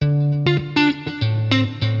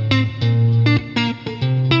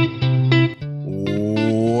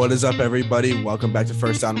What is up, everybody? Welcome back to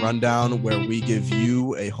First Down Rundown, where we give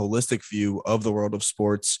you a holistic view of the world of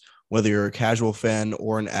sports. Whether you're a casual fan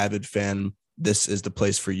or an avid fan, this is the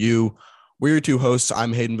place for you. We're your two hosts.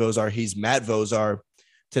 I'm Hayden Vozar. He's Matt Vozar.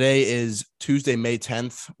 Today is Tuesday, May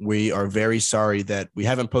 10th. We are very sorry that we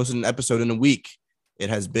haven't posted an episode in a week. It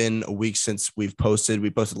has been a week since we've posted.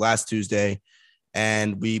 We posted last Tuesday,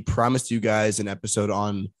 and we promised you guys an episode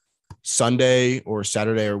on Sunday or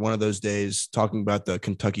Saturday or one of those days talking about the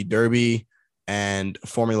Kentucky Derby and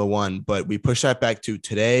Formula One, but we pushed that back to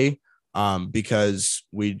today because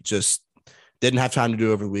we just didn't have time to do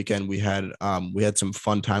it over the weekend. We had some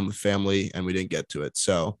fun time with family and we didn't get to it.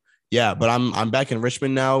 So yeah, but I'm back in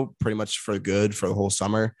Richmond now pretty much for good for the whole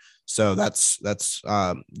summer. So that's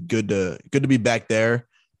good to be back there.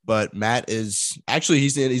 But Matt is actually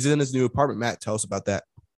he's in his new apartment. Matt, tell us about that.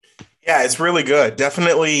 Yeah, it's really good.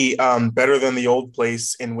 Definitely better than the old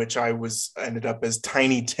place in which I ended up as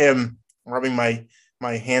Tiny Tim, rubbing my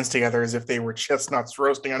hands together as if they were chestnuts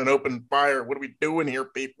roasting on an open fire. What are we doing here,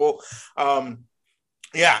 people?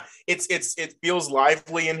 Yeah, it feels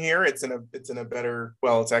lively in here. It's in a better,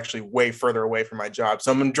 well, it's actually way further away from my job.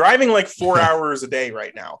 So I'm driving like 4 hours a day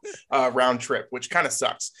right now, round trip, which kind of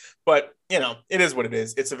sucks. But it is what it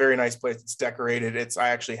is. It's a very nice place. It's decorated. I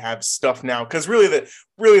actually have stuff now because really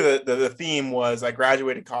the theme was I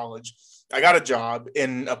graduated college. I got a job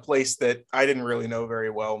in a place that I didn't really know very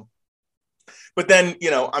well. But then,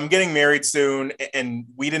 I'm getting married soon and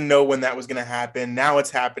we didn't know when that was going to happen. Now it's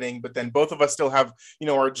happening. But then both of us still have,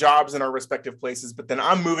 our jobs in our respective places. But then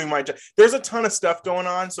I'm moving my job. There's a ton of stuff going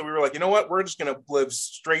on. So we were like, you know what? We're just going to live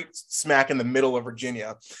straight smack in the middle of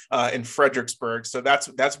Virginia in Fredericksburg. So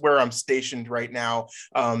that's where I'm stationed right now.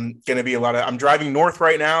 Going to be I'm driving north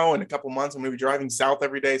right now. In a couple months, I'm going to be driving south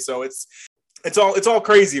every day. So it's all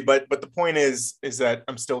crazy, but the point is that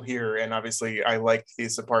I'm still here. And obviously I like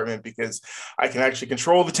this apartment because I can actually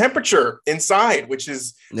control the temperature inside, which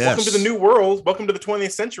is Welcome to the new world. Welcome to the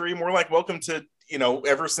 20th century. More like welcome to,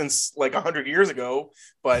 ever since like 100 years ago,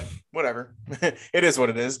 but whatever. It is what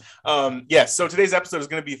it is. Yes. So today's episode is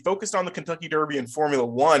going to be focused on the Kentucky Derby and Formula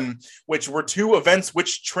One, which were two events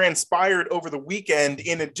which transpired over the weekend,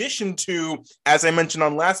 in addition to, as I mentioned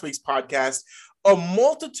on last week's podcast, a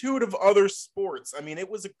multitude of other sports. I mean, it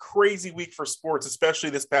was a crazy week for sports, especially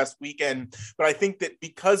this past weekend. But I think that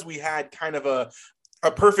because we had kind of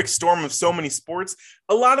a perfect storm of so many sports,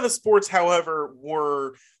 a lot of the sports, however,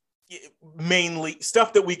 were mainly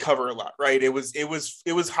stuff that we cover a lot, right? It was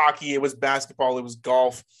hockey, it was basketball, it was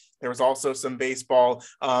golf. There was also some baseball,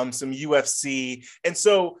 some UFC. And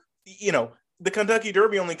so, the Kentucky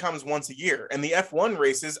Derby only comes once a year, and the F1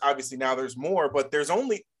 races, obviously now there's more, but there's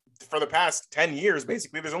only, for the past 10 years,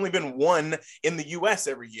 basically, there's only been one in the US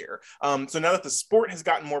every year. So now that the sport has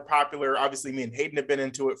gotten more popular, obviously me and Hayden have been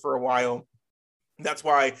into it for a while. That's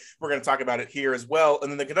why we're going to talk about it here as well.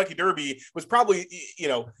 And then the Kentucky Derby was probably,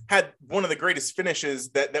 had one of the greatest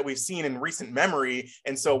finishes that we've seen in recent memory.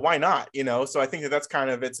 And so why not, So I think that's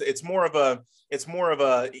kind of, it's more of a,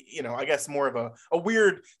 I guess more of a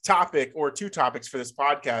weird topic or two topics for this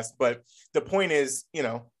podcast. But the point is,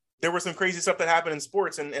 there was some crazy stuff that happened in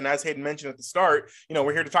sports. And as Hayden mentioned at the start,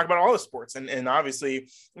 we're here to talk about all the sports. And obviously,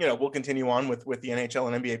 we'll continue on with the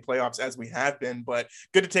NHL and NBA playoffs as we have been. But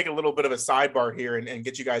good to take a little bit of a sidebar here and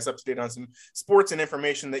get you guys up to date on some sports and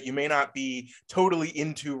information that you may not be totally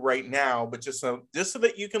into right now, but just so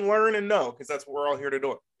that you can learn and know, because that's what we're all here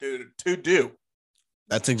to do.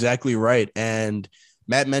 That's exactly right. And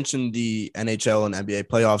Matt mentioned the NHL and NBA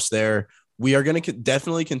playoffs there. We are going to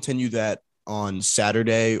definitely continue that on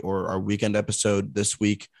Saturday or our weekend episode this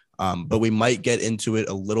week. But we might get into it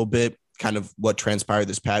a little bit, kind of what transpired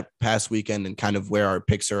this past weekend and kind of where our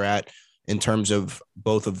picks are at in terms of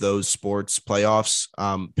both of those sports playoffs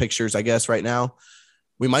pictures, I guess, right now.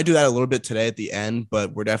 We might do that a little bit today at the end,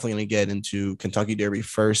 but we're definitely going to get into Kentucky Derby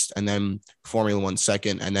first and then Formula One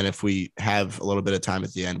second. And then if we have a little bit of time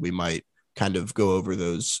at the end, we might kind of go over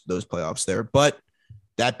those playoffs there. But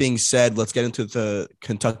that being said, let's get into the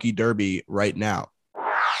Kentucky Derby right now.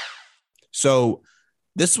 So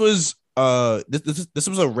this was this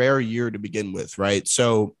was a rare year to begin with, right?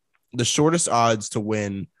 So the shortest odds to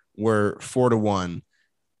win were 4-1,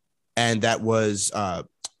 and that was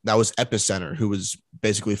Epicenter, who was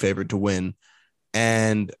basically favored to win.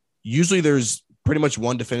 And usually there's pretty much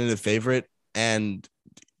one definitive favorite, and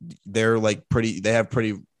they're like they have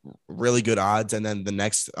pretty really good odds, and then the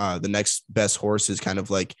next best horse is kind of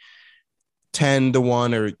like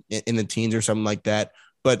 10-1 or in the teens or something like that.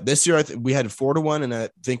 But this year we had 4-1, and I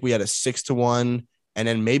think we had a 6-1, and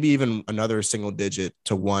then maybe even another single digit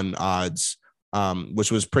to 1 odds,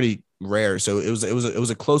 which was pretty rare. So it was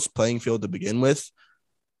a close playing field to begin with,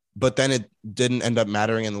 but then it didn't end up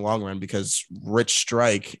mattering in the long run because Rich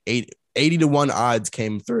Strike 80-1 odds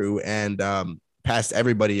came through and passed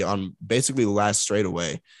everybody on basically the last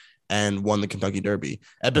straightaway and won the Kentucky Derby.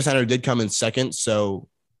 Epicenter did come in second, so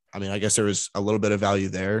I mean, I guess there was a little bit of value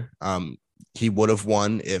there. He would have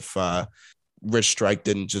won if Rich Strike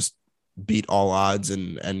didn't just beat all odds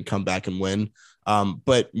and come back and win.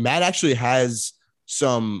 But Matt actually has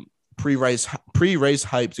some pre-race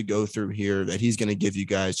hype to go through here that he's going to give you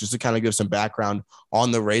guys just to kind of give some background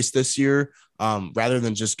on the race this year, rather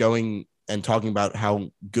than just going and talking about how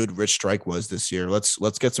good Rich Strike was this year. Let's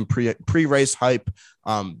get some pre-race hype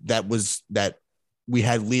that we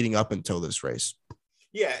had leading up until this race.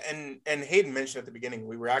 Yeah, and Hayden mentioned at the beginning,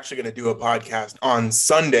 we were actually going to do a podcast on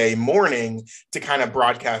Sunday morning to kind of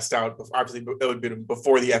broadcast out. Obviously, it would be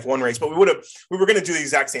before the F1 race, but we were going to do the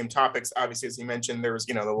exact same topics. Obviously, as he mentioned, there was,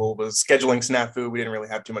 the little bit of scheduling snafu. We didn't really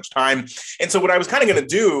have too much time. And so what I was kind of going to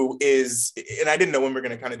do is, and I didn't know when we were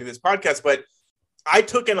going to kind of do this podcast, but I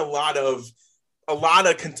took in a lot of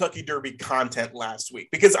Kentucky Derby content last week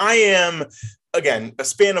because I am, again, a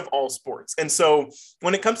fan of all sports. And so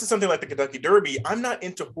when it comes to something like the Kentucky Derby, I'm not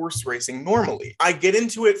into horse racing normally. I get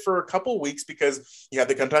into it for a couple weeks because you have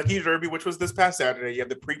the Kentucky Derby, which was this past Saturday. You have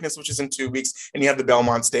the Preakness, which is in 2 weeks, and you have the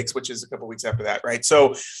Belmont Stakes, which is a couple weeks after that, right?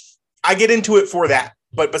 So I get into it for that.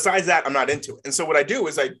 But besides that, I'm not into it. And so what I do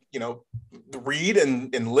is I, read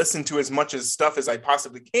and listen to as much as stuff as I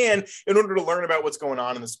possibly can in order to learn about what's going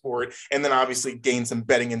on in the sport. And then obviously gain some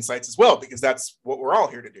betting insights as well, because that's what we're all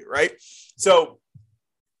here to do, right? So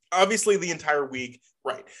obviously the entire week,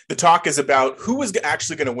 right, the talk is about who is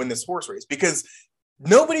actually going to win this horse race, because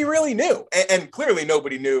nobody really knew. And clearly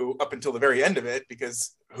nobody knew up until the very end of it,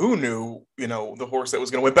 because who knew, the horse that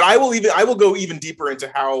was going to win. But I will go even deeper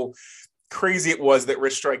into how crazy it was that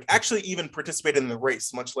Rich Strike actually even participated in the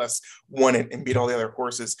race, much less won it and beat all the other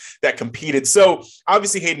horses that competed. So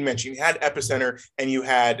obviously Hayden mentioned you had Epicenter and you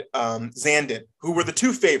had Zandon, who were the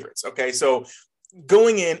two favorites. Okay, so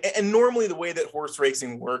going in, and normally the way that horse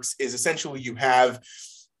racing works is essentially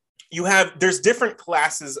there's different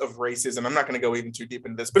classes of races, and I'm not going to go even too deep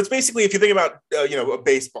into this, but it's basically, if you think about, a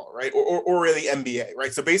baseball, right? Or really NBA,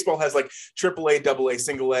 right? So baseball has like AAA, AA,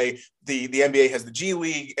 single A. The NBA has the G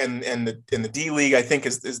League and the D League, I think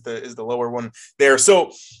is the lower one there.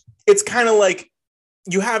 So it's kind of like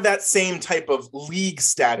you have that same type of league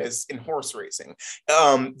status in horse racing.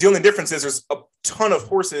 The only difference is there's a ton of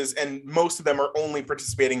horses and most of them are only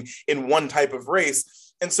participating in one type of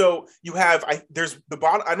race. And so you have, there's the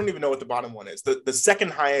bottom, I don't even know what the bottom one is. The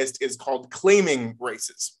second highest is called claiming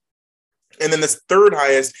races. And then the third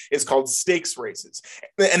highest is called stakes races.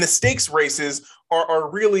 And the stakes races are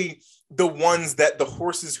really the ones that the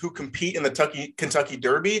horses who compete in the Kentucky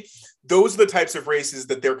Derby, those are the types of races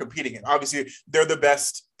that they're competing in. Obviously, they're the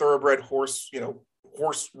best thoroughbred horse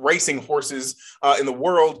racing horses in the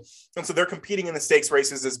world. And so they're competing in the stakes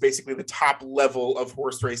races as basically the top level of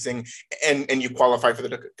horse racing. And you qualify for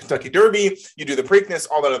the Kentucky Derby, you do the Preakness,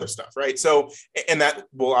 all that other stuff, right? So, and that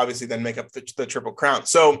will obviously then make up the Triple Crown.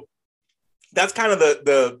 So that's kind of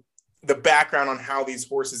the background on how these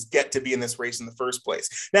horses get to be in this race in the first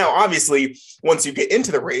place. Now, obviously, once you get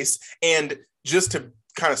into the race, and just to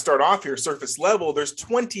kind of start off here, surface level, there's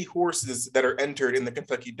 20 horses that are entered in the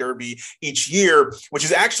Kentucky Derby each year, which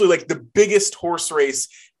is actually like the biggest horse race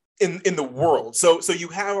in the world. So you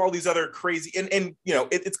have all these other crazy, and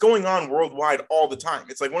it's going on worldwide all the time.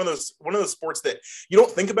 It's like one of those sports that you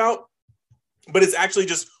don't think about, but it's actually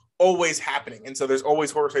just always happening. And so there's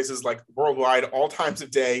always horse races like worldwide, all times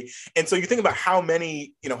of day. And so you think about how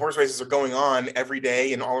many, horse races are going on every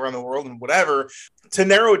day and all around the world and whatever. To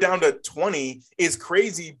narrow it down to 20 is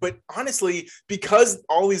crazy. But honestly, because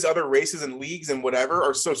all these other races and leagues and whatever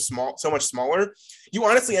are so small, so much smaller, you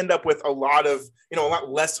honestly end up with a lot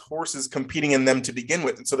less horses competing in them to begin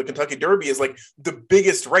with. And so the Kentucky Derby is like the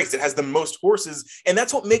biggest race. It has the most horses. And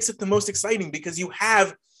that's what makes it the most exciting, because you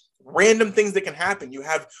have random things that can happen. You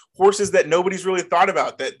have horses that nobody's really thought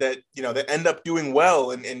about that end up doing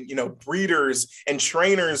well, and breeders and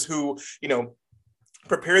trainers who,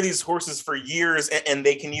 prepare these horses for years, and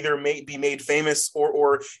they can either be made famous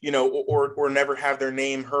or never have their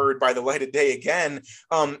name heard by the light of day again.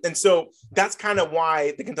 And so that's kind of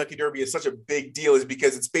why the Kentucky Derby is such a big deal, is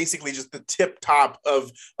because it's basically just the tip top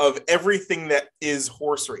of everything that is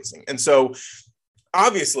horse racing. And so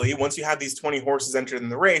obviously, once you have these 20 horses entered in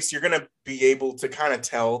the race, you're going to be able to kind of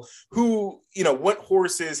tell who, what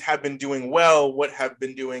horses have been doing well, what have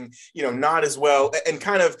been doing, not as well, and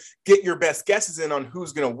kind of get your best guesses in on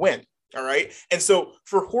who's going to win. All right. And so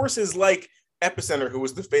for horses like Epicenter, who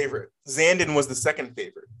was the favorite. Zandon was the second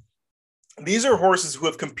favorite. These are horses who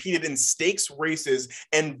have competed in stakes races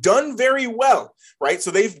and done very well, right? So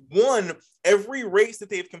they've won every race that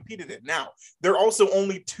they've competed in. Now, they're also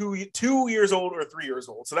only 2 years old or 3 years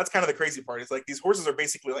old. So that's kind of the crazy part. It's like these horses are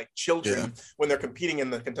basically like children when they're competing in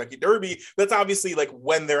the Kentucky Derby. That's obviously like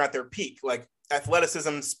when they're at their peak, like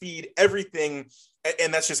athleticism, speed, everything.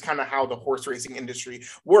 And that's just kind of how the horse racing industry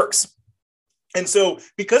works. And so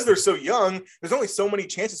because they're so young, there's only so many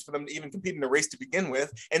chances for them to even compete in a race to begin with.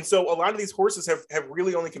 And so a lot of these horses have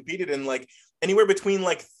really only competed in like anywhere between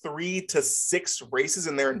like 3 to 6 races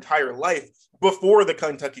in their entire life before the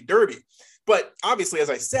Kentucky Derby. But obviously, as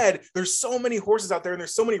I said, there's so many horses out there and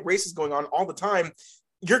there's so many races going on all the time.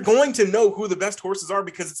 You're going to know who the best horses are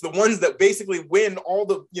because it's the ones that basically win all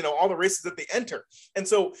the races that they enter. And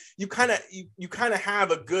so you kind of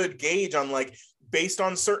have a good gauge on like, based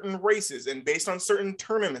on certain races and based on certain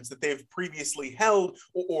tournaments that they've previously held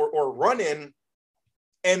or run in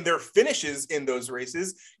and their finishes in those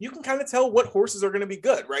races, you can kind of tell what horses are going to be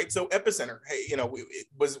good, right? So Epicenter, hey,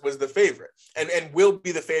 was the favorite and will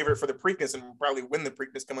be the favorite for the Preakness and will probably win the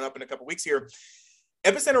Preakness coming up in a couple weeks here.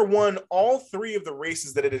 Epicenter won all 3 of the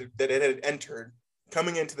races that it had entered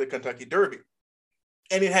coming into the Kentucky Derby.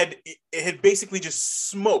 And it had basically just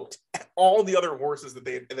smoked all the other horses that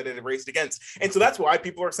it had raced against. And so that's why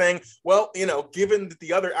people are saying, well, given that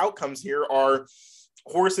the other outcomes here are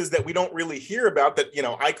horses that we don't really hear about, that,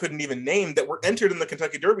 I couldn't even name, that were entered in the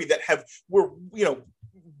Kentucky Derby that were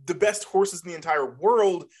the best horses in the entire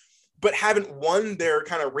world, but haven't won their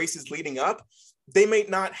kind of races leading up, they may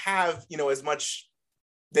not have, as much.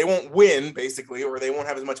 They won't win, basically, or they won't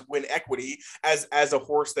have as much win equity as a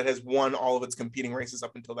horse that has won all of its competing races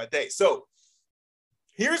up until that day. So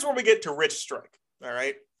here's where we get to Rich Strike, all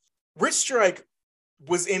right? Rich Strike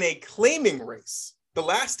was in a claiming race. The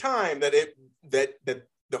last time that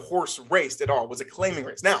the horse raced at all was a claiming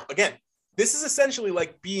race. Now, again, this is essentially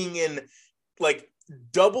like being in like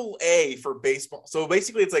double A for baseball. So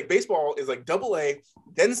basically it's like baseball is like double A,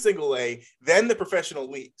 then single A, then the professional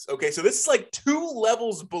leagues. Okay. So this is like 2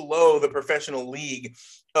 levels below the professional league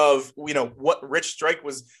of, what Rich Strike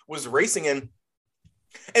was racing in.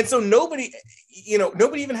 And so nobody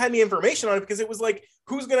even had any information on it because it was like,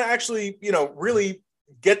 who's going to actually, really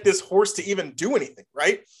get this horse to even do anything.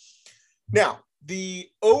 Right now, the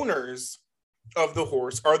owners of the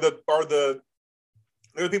horse are the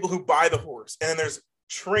people who buy the horse, and then there's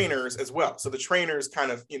trainers as well. So the trainers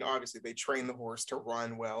kind of, obviously they train the horse to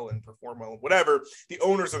run well and perform well, whatever. The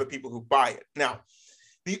owners are the people who buy it. Now,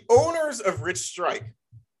 the owners of Rich Strike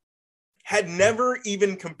had never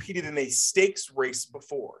even competed in a stakes race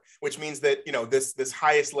before, which means that, this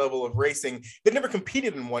highest level of racing, they've never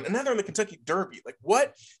competed in one, and now they're in the Kentucky Derby. Like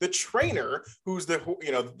what? The trainer, who's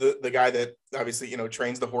the guy that obviously,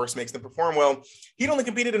 trains the horse, makes them perform well, he'd only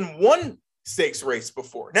competed in one stakes race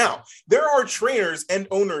before. Now, there are trainers and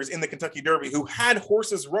owners in the Kentucky Derby who had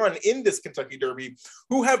horses run in this Kentucky Derby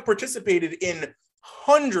who have participated in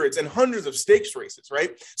hundreds and hundreds of stakes races,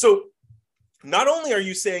 right? So not only are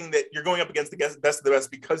you saying that you're going up against the best of the best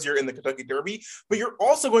because you're in the Kentucky Derby, but you're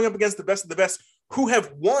also going up against the best of the best who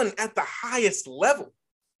have won at the highest level.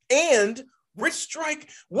 And Rich Strike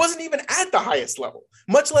wasn't even at the highest level,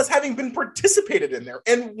 much less having been participated in there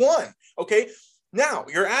and won, okay? Now,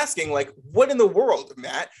 you're asking, like, what in the world,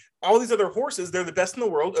 Matt? All these other horses, they're the best in the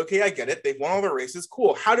world. Okay, I get it. They've won all their races.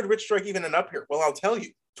 Cool. How did Rich Strike even end up here? Well, I'll tell you.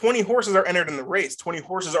 20 horses are entered in the race. 20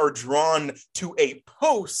 horses are drawn to a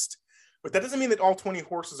post. But that doesn't mean that all 20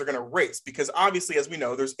 horses are going to race because obviously, as we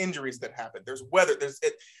know, there's injuries that happen. There's weather.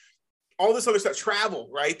 All this other stuff, travel,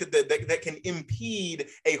 right? That can impede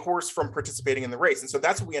a horse from participating in the race. And so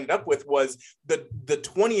that's what we ended up with was the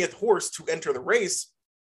 20th horse to enter the race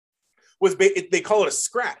they call it a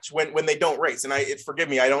scratch when they don't race. And forgive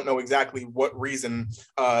me, I don't know exactly what reason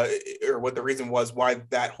or what the reason was why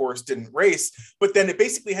that horse didn't race, but then it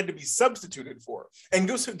basically had to be substituted for. And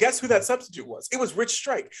guess who that substitute was? It was Rich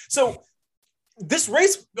Strike. So this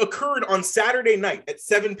race occurred on Saturday night at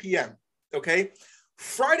 7 p.m. Okay.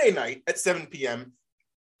 Friday night at 7 p.m.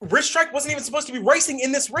 Rich Strike wasn't even supposed to be racing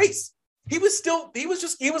in this race. He was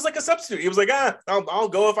like a substitute. He was like, I'll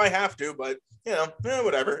go if I have to, but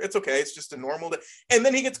whatever. It's okay. It's just a normal day. And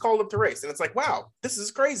then he gets called up to race. And it's like, wow, this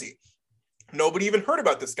is crazy. Nobody even heard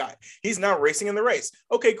about this guy. He's now racing in the race.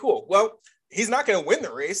 Okay, cool. Well, he's not going to win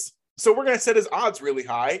the race. So we're going to set his odds really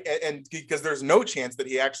high and because there's no chance that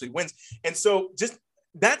he actually wins. And so just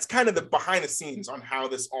that's kind of the behind the scenes on how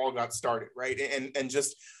this all got started. Right. And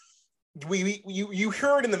just you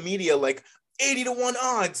heard in the media, like, 80 to 1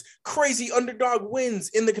 odds, crazy underdog wins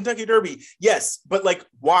in the Kentucky Derby. Yes, but like,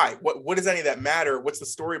 why? What does any of that matter? What's the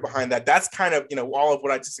story behind that? That's kind of, all of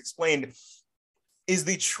what I just explained is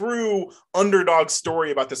the true underdog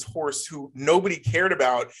story about this horse who nobody cared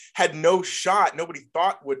about, had no shot. Nobody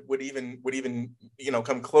thought would even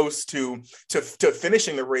come close to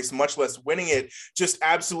finishing the race, much less winning it. Just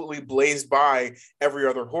absolutely blazed by every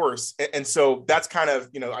other horse, and so that's kind of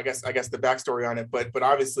I guess the backstory on it. But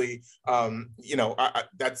obviously,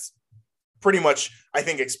 that's pretty much, I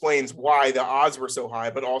think, explains why the odds were so high,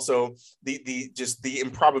 but also the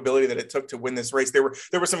improbability that it took to win this race. There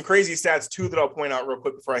were some crazy stats too that I'll point out real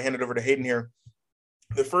quick before I hand it over to Hayden here.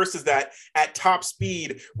 The first is that at top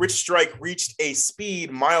speed, Rich Strike reached a speed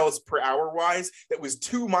miles per hour wise that was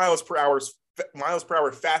 2 miles per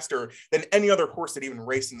hour faster than any other horse that even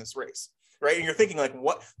raced in this race. Right. And you're thinking like,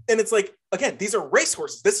 what? And it's like, again, these are race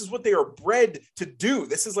horses. This is what they are bred to do.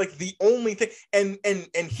 This is like the only thing. And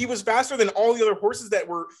he was faster than all the other horses that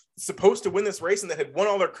were supposed to win this race and that had won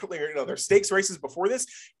all their stakes races before this.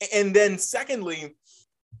 And then secondly,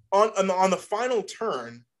 on the final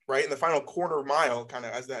turn, right, in the final quarter mile, kind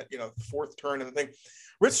of as that, fourth turn and the thing,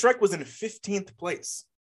 Rich Strike was in 15th place.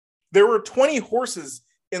 There were 20 horses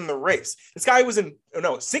in the race. This guy was in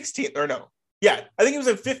 16th or no. Yeah, I think he was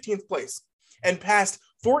in 15th place and passed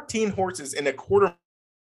 14 horses in a quarter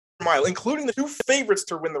mile, including the 2 favorites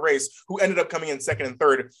to win the race, who ended up coming in second and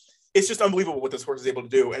third. It's just unbelievable what this horse is able to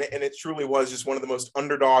do. And it truly was just one of the most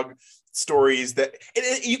underdog stories that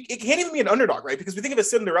it can't even be an underdog, right? Because we think of a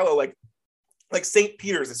Cinderella like St.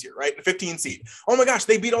 Peter's this year, right? The 15 seed. Oh my gosh,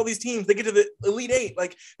 they beat all these teams. They get to the Elite Eight.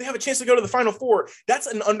 Like they have a chance to go to the Final Four. That's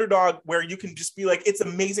an underdog where you can just be like, it's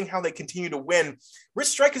amazing how they continue to win. Rich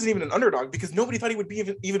Strike isn't even an underdog because nobody thought he would be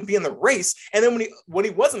even be in the race. And then when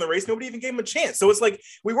he was in the race, nobody even gave him a chance. So it's like,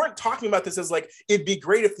 we weren't talking about this as like, it'd be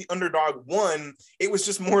great if the underdog won. It was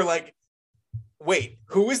just more like, wait,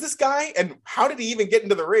 who is this guy? And how did he even get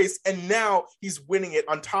into the race? And now he's winning it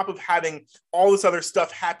on top of having all this other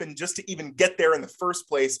stuff happen just to even get there in the first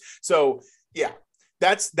place. So yeah,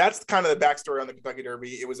 that's kind of the backstory on the Kentucky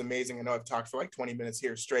Derby. It was amazing. I know I've talked for like 20 minutes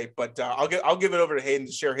here straight, but I'll give it over to Hayden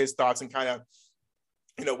to share his thoughts and kind of,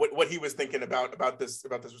 what he was thinking about this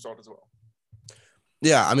result as well.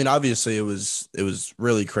 Yeah. I mean, obviously it was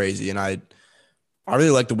really crazy. And I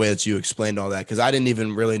really like the way that you explained all that, because I didn't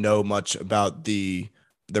even really know much about the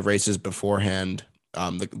races beforehand,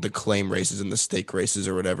 the claim races and the stake races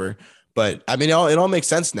or whatever. But I mean, it all makes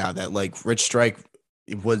sense now that like Rich Strike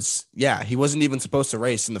he wasn't even supposed to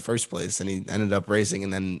race in the first place, and he ended up racing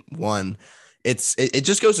and then won. It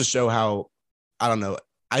just goes to show how, I don't know.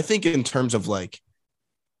 I think in terms of like,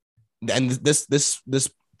 and this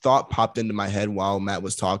thought popped into my head while Matt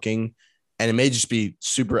was talking, and it may just be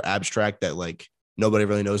super abstract that like nobody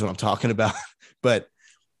really knows what I'm talking about. But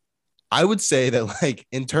I would say that like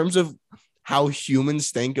in terms of how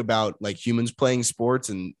humans think about like humans playing sports,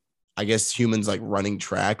 and I guess humans like running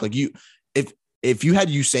track, like if you had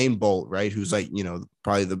Usain Bolt, right, who's like,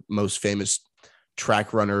 probably the most famous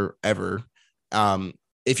track runner ever.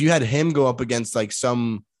 If you had him go up against like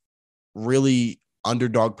some really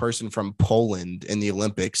underdog person from Poland in the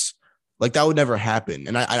Olympics, like that would never happen.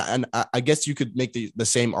 And I guess you could make the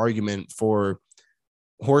same argument for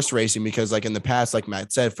horse racing, because like in the past, like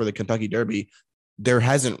Matt said, for the Kentucky Derby, there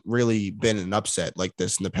hasn't really been an upset like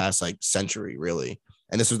this in the past like century, really.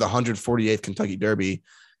 And this was the 148th Kentucky Derby.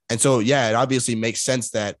 And so, yeah, it obviously makes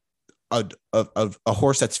sense that a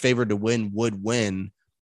horse that's favored to win would win.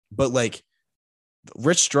 But like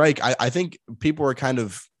Rich Strike, I think people are kind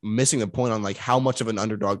of missing the point on like how much of an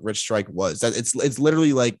underdog Rich Strike was. That it's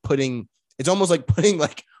literally like it's almost like putting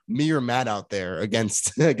like me or Matt out there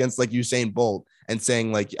against like Usain Bolt and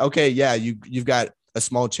saying like, okay, yeah, you've got a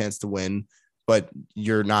small chance to win, but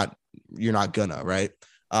you're not gonna, right?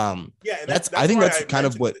 Yeah, and that's I think that's kind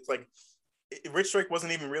of what it's like. Rich Strike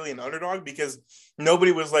wasn't even really an underdog because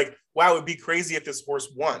nobody was like, wow, it'd be crazy if this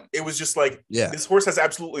horse won. It was just like, this horse has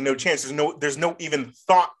absolutely no chance. There's no even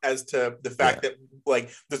thought as to the fact that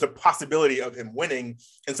like there's a possibility of him winning.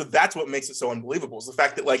 And so that's what makes it so unbelievable, is the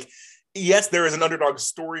fact that like, yes, there is an underdog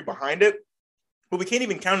story behind it, but we can't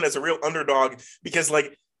even count it as a real underdog because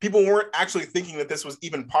like people weren't actually thinking that this was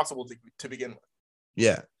even possible to begin with.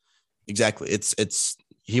 Yeah, exactly.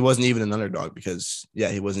 He wasn't even an underdog because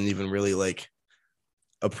he wasn't even really like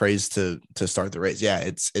appraised to start the race. Yeah,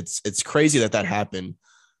 it's crazy that happened.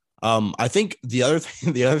 I think the other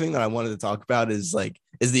thing that I wanted to talk about is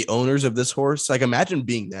the owners of this horse. Like, imagine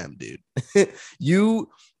being them, dude. You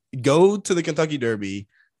go to the Kentucky Derby,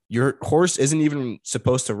 your horse isn't even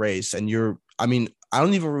supposed to race, and you're I mean, I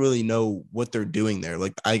don't even really know what they're doing there.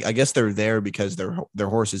 Like, I guess they're there because their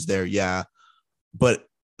horse is there. Yeah. But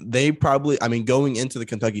they probably, I mean, going into the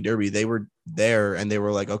Kentucky Derby, they were there and they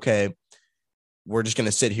were like, okay, we're just going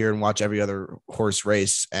to sit here and watch every other horse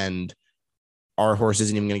race. And our horse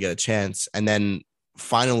isn't even going to get a chance. And then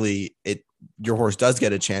finally your horse does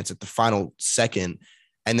get a chance at the final second.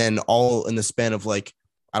 And then all in the span of like,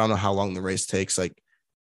 I don't know how long the race takes, like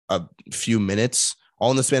a few minutes, all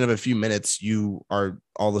in the span of a few minutes, you are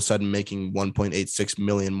all of a sudden making 1.86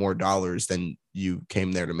 million more dollars than you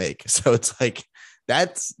came there to make. So it's like,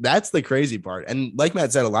 that's the crazy part. And like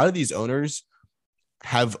Matt said, a lot of these owners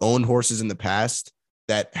have owned horses in the past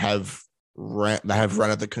that have run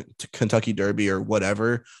at the Kentucky Derby or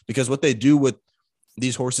whatever, because what they do with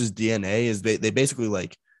these horses' DNA is they basically,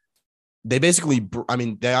 I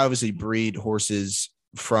mean, they obviously breed horses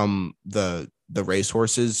from the race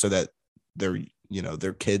horses so that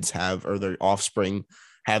their kids have, or their offspring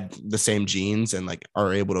have the same genes and like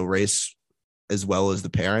are able to race as well as the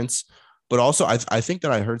parents. But also I think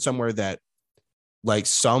that I heard somewhere that like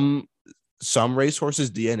some racehorses'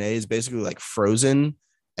 DNA is basically like frozen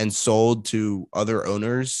and sold to other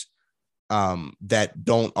owners that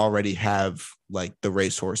don't already have like the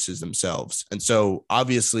racehorses themselves. And so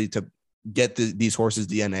obviously to get these horses'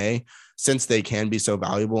 DNA, since they can be so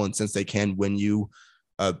valuable and since they can win you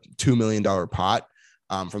a $2 million pot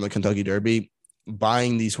from the Kentucky Derby,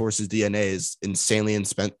 buying these horses' DNA is insanely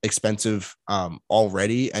expensive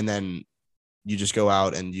already. And then you just go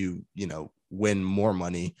out and you win more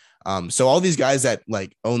money. So all these guys that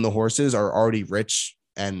like own the horses are already rich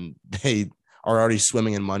and they are already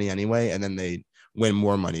swimming in money anyway. And then they win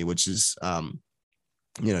more money, which is,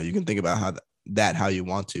 you can think about how you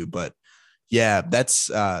want to, but yeah, that's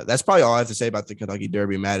probably all I have to say about the Kentucky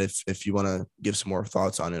Derby, Matt. If you want to give some more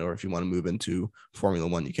thoughts on it, or if you want to move into Formula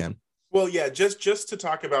One, you can. Well, yeah, just to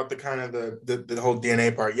talk about the kind of the whole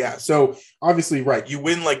DNA part. Yeah. So obviously, right. You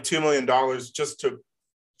win like $2 million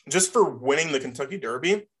just for winning the Kentucky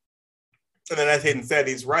Derby. And then as Hayden said,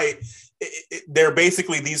 he's right. They're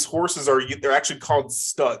basically, these horses they're actually called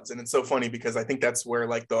studs. And it's so funny because I think that's where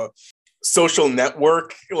like the social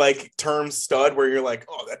network like term stud, where you're like,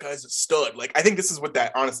 oh, that guy's a stud. Like, I think this is what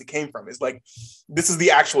that honestly came from, is like, this is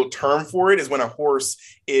the actual term for it, is when a horse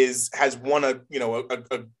has won a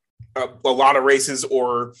lot of races,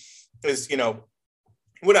 or is,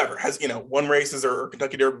 whatever, has, won races or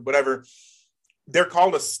Kentucky Derby, whatever. They're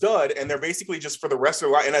called a stud, and they're basically just for the rest of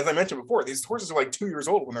their life. And as I mentioned before, these horses are like 2 years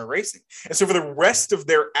old when they're racing. And so for the rest of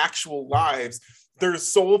their actual lives, their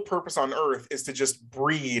sole purpose on earth is to just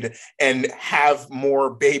breed and have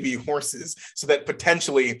more baby horses, so that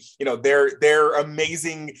potentially, their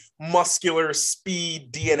amazing muscular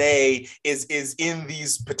speed DNA is in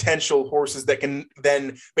these potential horses that can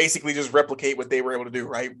then basically just replicate what they were able to do,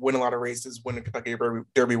 right? Win a lot of races, win a Kentucky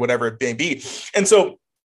Derby, whatever it may be. And so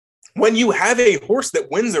when you have a horse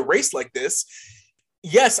that wins a race like this,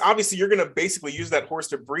 yes, obviously you're going to basically use that horse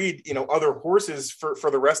to breed, other horses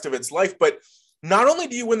for the rest of its life. But not only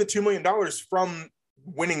do you win the $2 million from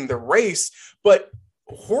winning the race, but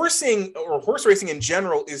horsing, or horse racing in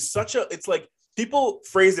general, is it's like, people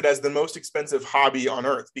phrase it as the most expensive hobby on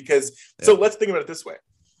earth, because, So let's think about it this way.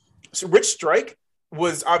 So Rich Strike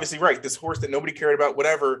was obviously right. This horse that nobody cared about,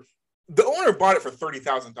 whatever, the owner bought it for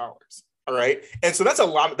 $30,000. All right. And so that's a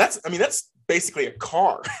lot. That's basically a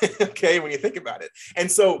car. Okay. When you think about it. And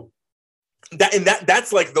so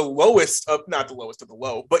that's like the lowest of, not the lowest of the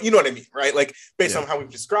low, but you know what I mean, right? Like, based on how we've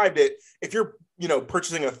described it, if you're,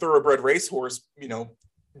 purchasing a thoroughbred racehorse,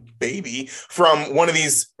 baby from one of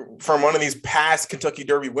these past Kentucky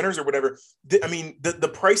Derby winners or whatever,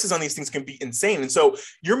 the prices on these things can be insane. And so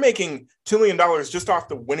you're making $2 million just off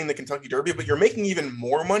the winning the Kentucky Derby, but you're making even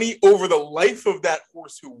more money over the life of that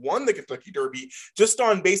horse who won the Kentucky Derby, just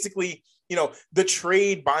on basically, the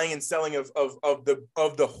trade, buying and selling of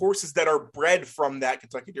the horses that are bred from that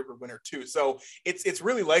Kentucky Derby winner too. So it's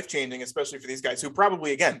really life-changing, especially for these guys who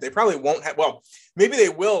probably, again, they probably won't have, well, maybe they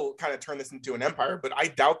will kind of turn this into an empire, but I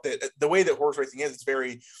doubt that. The way that horse racing is, it's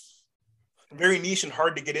very, very niche and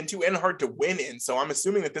hard to get into and hard to win in. So I'm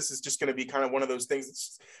assuming that this is just going to be kind of one of those things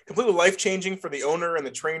that's completely life-changing for the owner and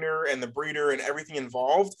the trainer and the breeder and everything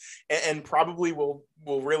involved, and probably will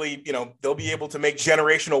really, they'll be able to make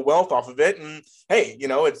generational wealth off of it. And hey, you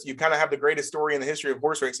kind of have the greatest story in the history of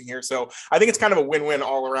horse racing here. So I think it's kind of a win-win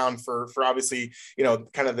all around for obviously,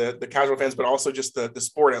 kind of the casual fans, but also just the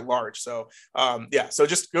sport at large. So so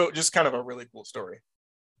just kind of a really cool story.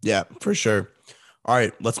 Yeah, for sure. All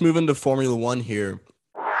right, let's move into Formula One here.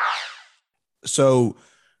 So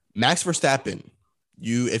Max Verstappen,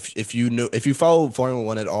 if you follow Formula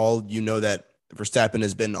One at all, you know that Verstappen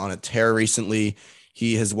has been on a tear recently.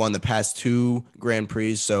 He has won the past 2 Grand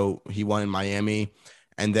Prix. So he won in Miami,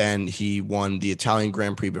 and then he won the Italian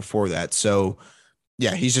Grand Prix before that. So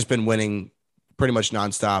yeah, he's just been winning pretty much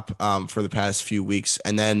nonstop for the past few weeks.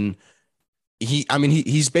 And then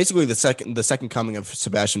he's basically the second coming of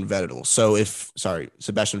Sebastian Vettel.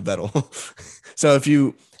 Sebastian Vettel. So if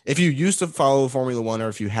you used to follow Formula One, or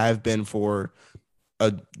if you have been for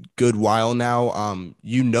a good while now,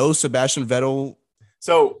 Sebastian Vettel.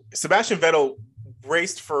 So Sebastian Vettel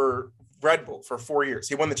raced for Red Bull for 4 years.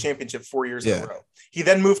 He won the championship 4 years in a row. He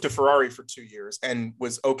then moved to Ferrari for 2 years and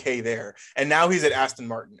was okay there. And now he's at Aston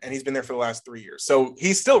Martin, and he's been there for the last 3 years. So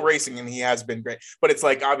he's still racing, and he has been great. But it's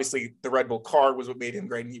like, obviously the Red Bull car was what made him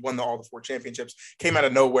great, and he won all the 4 championships, came out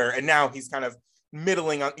of nowhere, and now he's kind of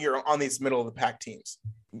middling on these middle of the pack teams.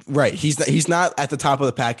 Right. He's not at the top of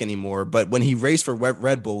the pack anymore, but when he raced for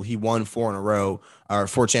Red Bull, he won 4 in a row, or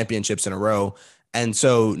 4 championships in a row. And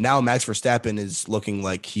so now Max Verstappen is looking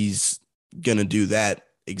like he's going to do that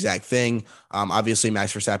exact thing. Obviously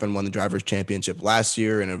Max Verstappen won the drivers' championship last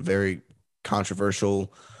year in a very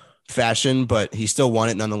controversial fashion, but he still won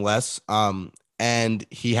it nonetheless. And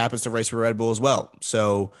he happens to race for Red Bull as well.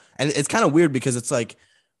 So, and it's kind of weird because it's like,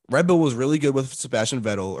 Red Bull was really good with Sebastian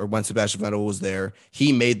Vettel, or when Sebastian Vettel was there,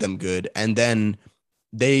 he made them good. And then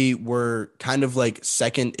they were kind of like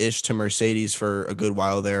second-ish to Mercedes for a good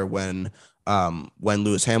while there when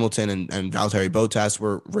Lewis Hamilton and Valtteri Bottas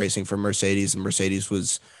were racing for Mercedes, and Mercedes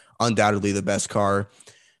was undoubtedly the best car.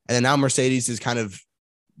 And then now Mercedes is kind of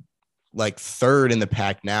like third in the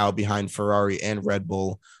pack now behind Ferrari and Red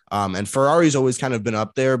Bull. And Ferrari's always kind of been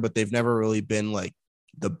up there, but they've never really been like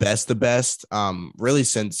the best, really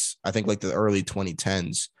since I think like the early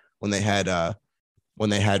 2010s when they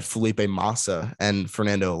had Felipe Massa and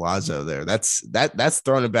Fernando Alonso there. That's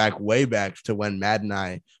thrown it way back to when Matt and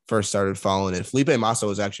I first started following it. Felipe Massa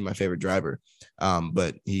was actually my favorite driver,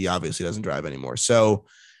 but he obviously doesn't drive anymore. So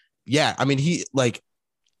yeah, I mean,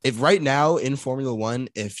 if right now in Formula One,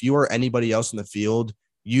 if you are anybody else in the field,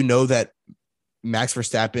 you know that Max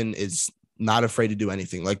Verstappen is not afraid to do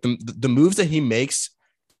anything. Like the moves that he makes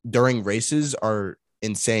during races are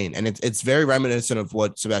insane. And it's very reminiscent of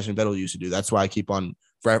what Sebastian Vettel used to do. That's why I keep on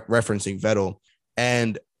referencing Vettel.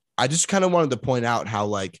 And I just kind of wanted to point out how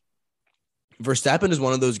like Verstappen is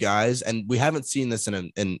one of those guys, and we haven't seen this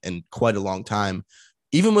in quite a long time.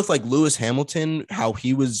 Even with like Lewis Hamilton, how he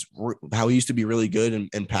used to be really good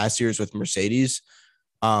in past years with Mercedes.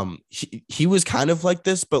 He was kind of like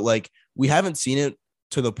this, but like we haven't seen it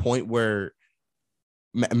to the point where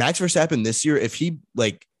Max Verstappen this year, if he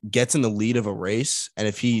like gets in the lead of a race, and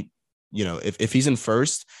if he, if he's in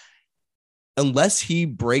first, unless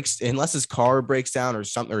his car breaks down or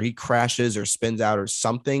something, or he crashes or spins out or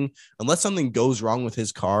something, unless something goes wrong with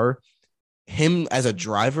his car, him as a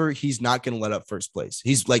driver, he's not going to let up first place.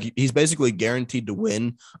 He's basically guaranteed to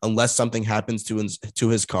win unless something happens to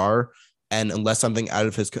his car, and unless something out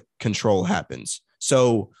of his control happens.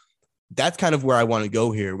 So that's kind of where I want to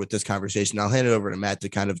go here with this conversation. I'll hand it over to Matt to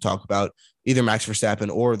kind of talk about either Max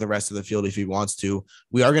Verstappen or the rest of the field if he wants to.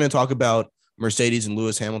 We are going to talk about Mercedes and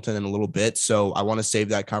Lewis Hamilton in a little bit, so I want to save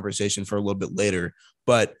that conversation for a little bit later.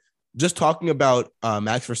 But just talking about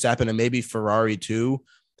Max Verstappen and maybe Ferrari too,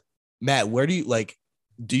 Matt, where do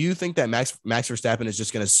you think that Max Verstappen is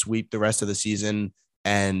just going to sweep the rest of the season?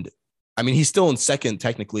 And I mean, he's still in second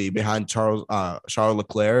technically behind Charles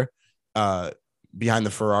Leclerc, behind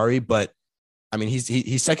the Ferrari, but I mean,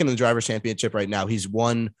 he's second in the Drivers' Championship right now. He's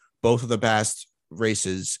won both of the past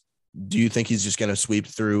races. Do you think he's just going to sweep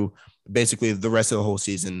through basically the rest of the whole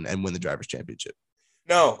season and win the Drivers' Championship?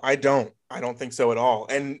 No, I don't. I don't think so at all.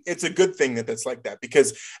 And it's a good thing that that's like that,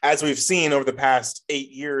 because as we've seen over the past 8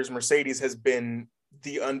 years, Mercedes has been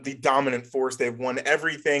the dominant force. They've won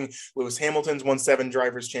everything. Lewis Hamilton's won 7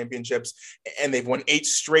 Drivers' Championships, and they've won 8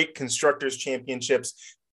 straight Constructors'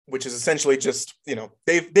 Championships, which is essentially just,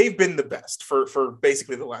 they've been the best for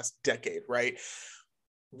basically the last decade, right?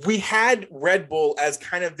 We had Red Bull as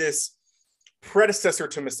kind of this predecessor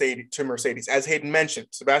to Mercedes. As Hayden mentioned,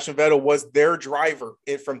 Sebastian Vettel was their driver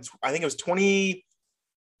from, I think it was 2010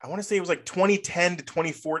 to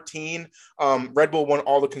 2014. Red Bull won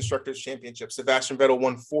all the Constructors' Championships. Sebastian Vettel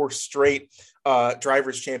won 4 straight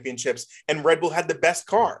Drivers' Championships, and Red Bull had the best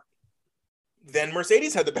car. then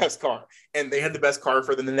Mercedes had the best car, and they had the best car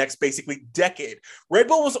for the next basically decade. Red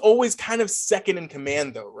Bull was always kind of second in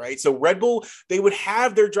command, though, right? So Red Bull, they would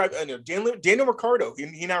have their drive. Daniel Ricciardo,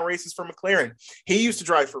 he now races for McLaren. He used to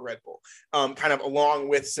drive for Red Bull, kind of along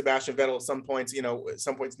with Sebastian Vettel at some points,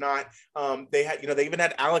 some points not. They had, they even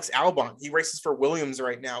had Alex Albon. He races for Williams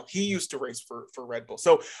right now. He used to race for Red Bull.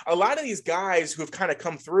 So a lot of these guys who have kind of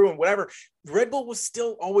come through and whatever, Red Bull was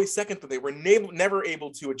still always second, but they were never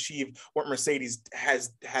able to achieve what Mercedes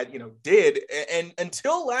did, and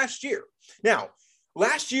until last year. Now,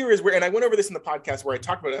 last year is where, and I went over this in the podcast where I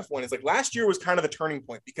talked about F1, is like last year was kind of the turning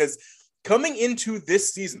point, because coming into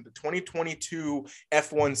this season, the 2022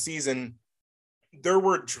 F1 season, there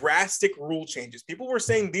were drastic rule changes. People were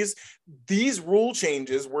saying these rule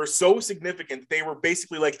changes were so significant that they were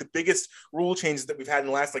basically like the biggest rule changes that we've had in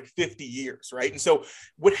the last like 50 years, right? And so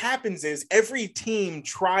what happens is every team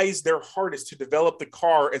tries their hardest to develop the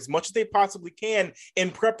car as much as they possibly can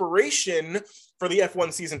in preparation for the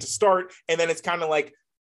F1 season to start. And then it's kind of like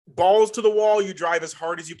balls to the wall. You drive as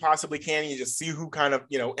hard as you possibly can. And you just see who kind of,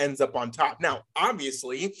 ends up on top. Now,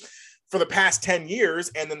 obviously, for the past 10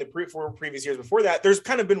 years, and then the previous years before that, there's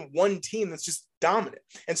kind of been one team that's just dominant.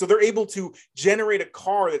 And so they're able to generate a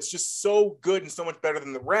car that's just so good and so much better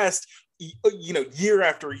than the rest, year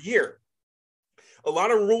after year. A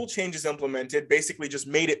lot of rule changes implemented basically just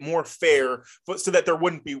made it more fair so that there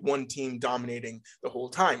wouldn't be one team dominating the whole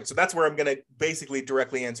time. So that's where I'm going to basically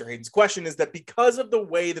directly answer Hayden's question, is that because of the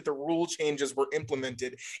way that the rule changes were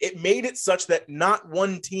implemented, it made it such that not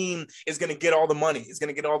one team is going to get all the money, is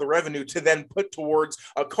going to get all the revenue to then put towards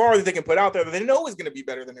a car that they can put out there that they know is going to be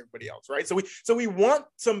better than everybody else, right? So we want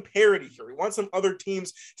some parity here. We want some other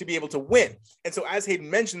teams to be able to win. And so as Hayden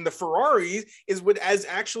mentioned, the Ferrari is what as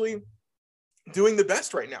actually doing the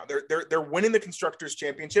best right now. They're winning the Constructors'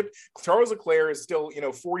 Championship. Charles Leclerc is still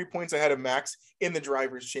 40 points ahead of Max in the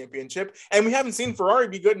Drivers' Championship, and we haven't seen Ferrari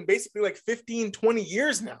be good in basically like 15-20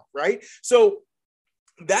 years now, right? So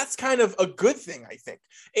that's kind of a good thing, I think.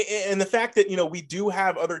 And the fact that, we do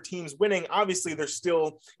have other teams winning, obviously there's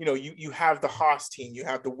still, you have the Haas team, you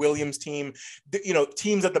have the Williams team,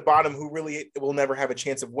 teams at the bottom who really will never have a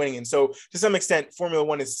chance of winning. And so to some extent, Formula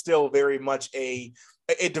One is still very much a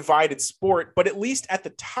divided sport, but at least at the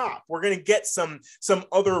top, we're going to get some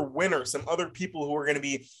other winners, some other people who are going to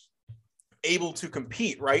be able to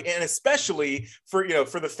compete, right? And especially for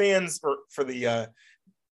the fans, or for the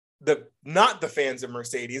not the fans of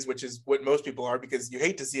Mercedes, which is what most people are, because you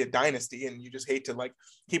hate to see a dynasty and you just hate to like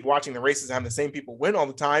keep watching the races and having the same people win all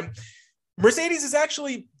the time. Mercedes is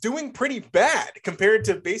actually doing pretty bad compared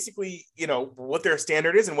to basically, what their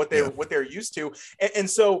standard is and what they're used to. And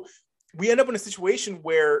so we end up in a situation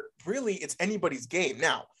where really it's anybody's game.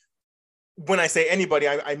 Now, when I say anybody,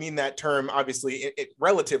 I mean that term, obviously, it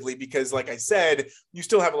relatively, because like I said, you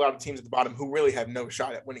still have a lot of teams at the bottom who really have no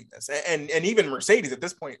shot at winning this. And even Mercedes at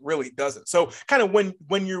this point really doesn't. So kind of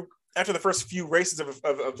when you're after the first few races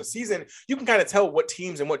of the season, you can kind of tell what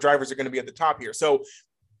teams and what drivers are going to be at the top here. So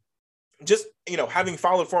just, having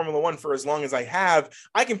followed Formula One for as long as I have,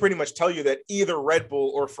 I can pretty much tell you that either Red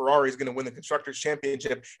Bull or Ferrari is going to win the Constructors'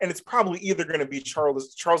 Championship. And it's probably either going to be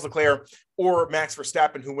Charles Leclerc or Max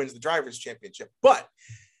Verstappen who wins the Drivers' Championship. But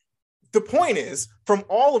the point is, from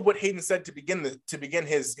all of what Hayden said to begin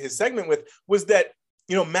his segment with, was that,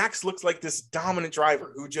 Max looks like this dominant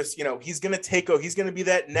driver who just, he's going to be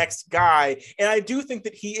that next guy. And I do think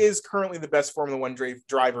that he is currently the best Formula One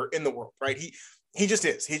driver in the world, right? He just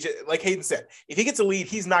is. Like Hayden said, if he gets a lead,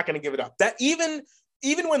 he's not going to give it up. That even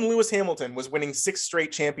when Lewis Hamilton was winning 6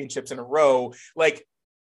 straight championships in a row, like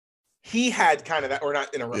he had kind of that, or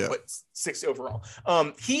not in a row, but 6 overall.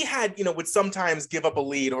 He had, would sometimes give up a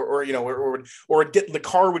lead or the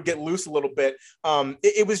car would get loose a little bit.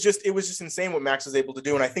 It was just insane what Max was able to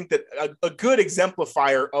do. And I think that a good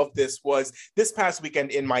exemplifier of this was this past weekend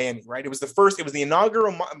in Miami, right? It was the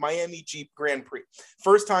inaugural Miami Jeep Grand Prix.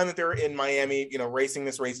 First time that they're in Miami, racing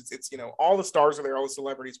this race. It's all the stars are there, all the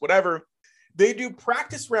celebrities, whatever. They do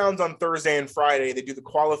practice rounds on Thursday and Friday. They do the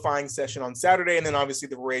qualifying session on Saturday. And then obviously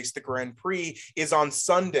the race, the Grand Prix, is on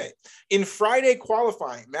Sunday. In Friday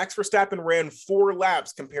qualifying, Max Verstappen ran 4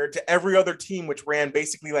 laps compared to every other team, which ran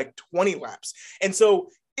basically like 20 laps. And so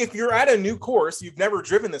if you're at a new course, you've never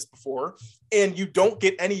driven this before, and you don't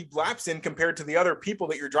get any laps in compared to the other people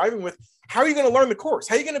that you're driving with, how are you going to learn the course?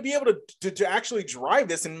 How are you going to be able to actually drive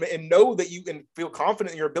this and know that you can feel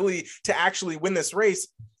confident in your ability to actually win this race?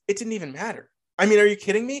 It didn't even matter. I mean, are you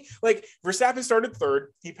kidding me? Like, Verstappen started 3rd.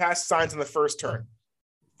 He passed Sainz in the first turn.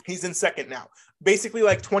 He's in 2nd now. Basically,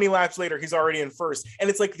 like 20 laps later, he's already in 1st. And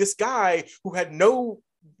it's like this guy who had no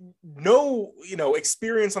no,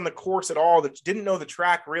 experience on the course at all, that didn't know the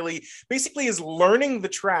track really, basically is learning the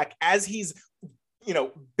track as he's,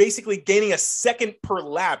 basically gaining a second per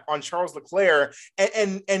lap on Charles Leclerc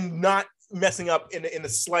and not messing up in the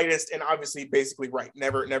slightest, and obviously basically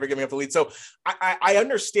never giving up the lead. So I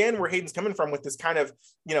understand where Hayden's coming from with this kind of,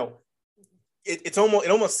 it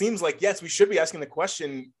almost seems like, yes, we should be asking the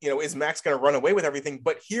question, is Max going to run away with everything?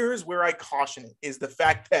 But here's where I caution it, is the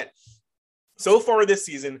fact that so far this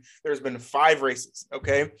season, there's been 5 races.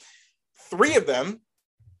 Okay. 3 of them.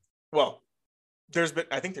 Well,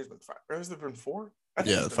 I think there's been 5. Has there been 4?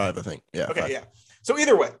 Yeah, 5, I think. Yeah. Okay. 5. Yeah. So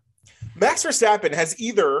either way, Max Verstappen has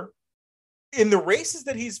either, in the races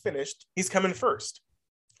that he's finished, he's coming first,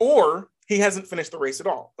 or he hasn't finished the race at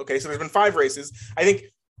all. Okay. So there's been 5 races. I think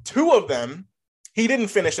 2 of them, he didn't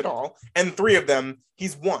finish at all. And 3 of them,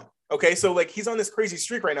 he's won. Okay. So like, he's on this crazy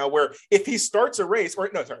streak right now where if he starts a race,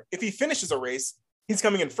 if he finishes a race, he's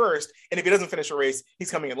coming in first. And if he doesn't finish a race, he's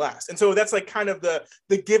coming in last. And so that's like kind of the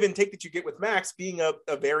give and take that you get with Max being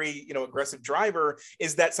a very, aggressive driver,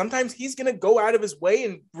 is that sometimes he's going to go out of his way,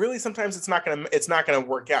 and really sometimes it's not going to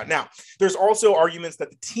work out. Now, there's also arguments that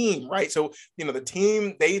the team, right? So, the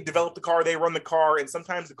team, they develop the car, they run the car, and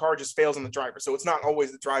sometimes the car just fails on the driver. So it's not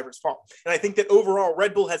always the driver's fault. And I think that overall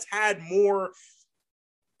Red Bull has had more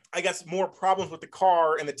problems with the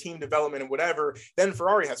car and the team development and whatever than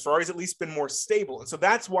Ferrari has. Ferrari's at least been more stable. And so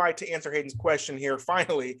that's why, to answer Hayden's question here,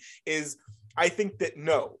 finally, is I think that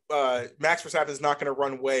no, Max Verstappen is not going to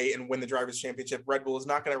run away and win the Drivers' Championship. Red Bull is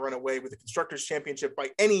not going to run away with the Constructors' Championship by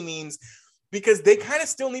any means, because they kind of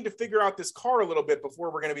still need to figure out this car a little bit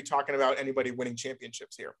before we're going to be talking about anybody winning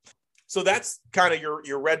championships here. So that's kind of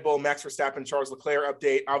your Red Bull, Max Verstappen, Charles Leclerc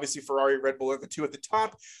update. Obviously, Ferrari, Red Bull are the 2 at the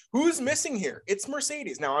top. Who's missing here? It's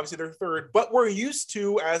Mercedes. Now, obviously, they're 3rd, but we're used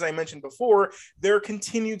to, as I mentioned before, their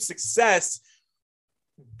continued success.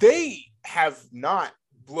 They have not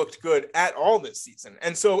looked good at all this season.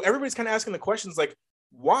 And so everybody's kind of asking the questions like,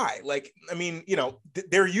 why? Like, I mean,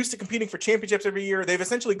 they're used to competing for championships every year. They've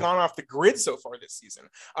essentially gone off the grid so far this season.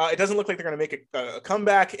 It doesn't look like they're going to make a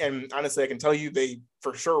comeback. And honestly, I can tell you, they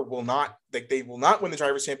for sure will not. They will not win the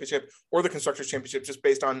Drivers' Championship or the Constructors' Championship, just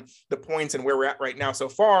based on the points and where we're at right now so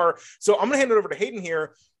far. So I'm going to hand it over to Hayden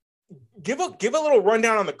here. Give a little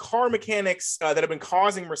rundown on the car mechanics that have been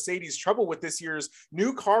causing Mercedes trouble with this year's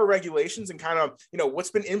new car regulations, and kind of,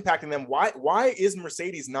 what's been impacting them. Why is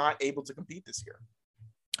Mercedes not able to compete this year?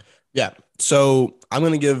 Yeah. So I'm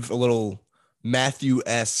going to give a little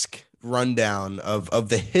Matthew-esque rundown of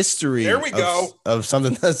the history of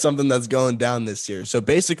something that's going down this year. So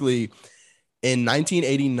basically in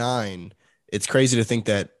 1989, it's crazy to think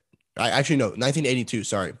that 1982,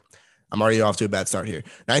 sorry. I'm already off to a bad start here.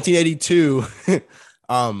 1982,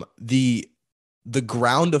 the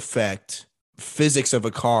ground effect physics of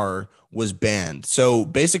a car was banned. So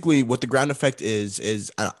basically what the ground effect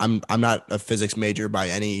is I'm not a physics major by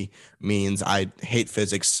any means. I hate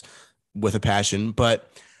physics with a passion,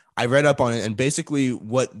 but I read up on it, and basically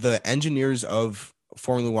what the engineers of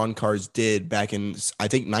Formula One cars did back in, I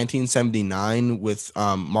think, 1979 with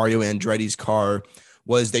Mario Andretti's car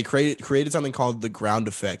was they created something called the ground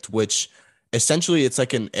effect, which essentially it's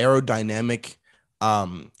like an aerodynamic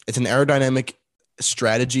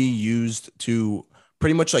strategy used to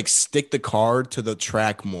pretty much like stick the car to the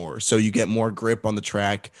track more, so you get more grip on the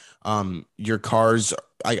track. Your cars,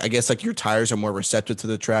 I guess, like your tires are more receptive to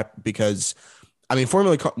the track, because I mean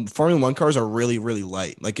Formula One cars are really, really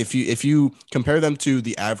light. Like if you compare them to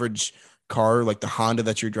the average car, like the Honda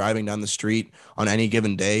that you're driving down the street on any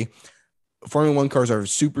given day, Formula One cars are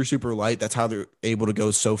super, super light. That's how they're able to go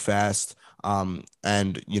so fast. And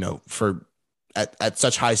for at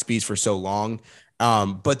such high speeds for so long.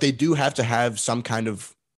 But they do have to have some kind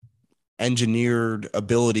of engineered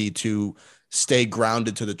ability to stay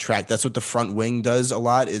grounded to the track. That's what the front wing does a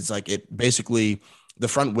lot, is like it basically the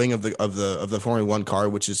front wing of the Formula One car,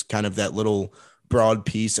 which is kind of that little broad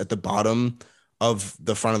piece at the bottom of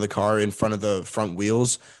the front of the car in front of the front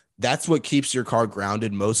wheels. That's what keeps your car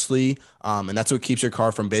grounded mostly. And that's what keeps your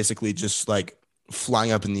car from basically just like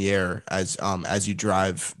flying up in the air as you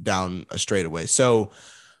drive down a straightaway. So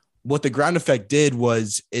what the ground effect did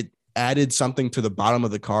was it added something to the bottom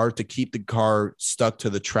of the car to keep the car stuck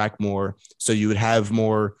to the track more. So you would have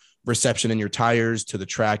more reception in your tires to the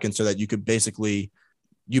track. And so that you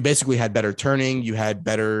basically had better turning, you had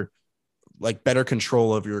better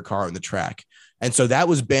control of your car on the track. And so that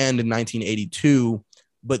was banned in 1982.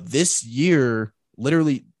 But this year,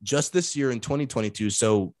 literally just this year in 2022,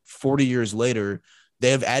 so 40 years later,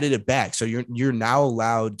 they have added it back. So you're now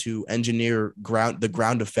allowed to engineer the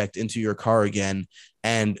ground effect into your car again.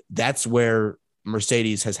 And that's where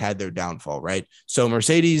Mercedes has had their downfall, right? So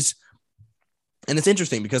Mercedes, and it's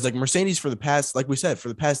interesting because like Mercedes for the past, like we said, for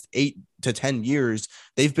the past 8 to 10 years,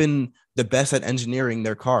 they've been the best at engineering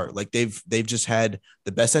their car. Like they've just had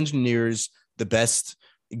the best engineers, the best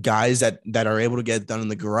guys that are able to get it done in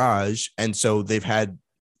the garage. And so they've had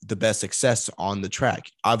the best success on the track.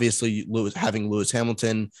 Obviously, having Lewis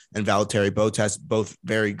Hamilton and Valtteri Bottas, both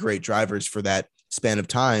very great drivers for that span of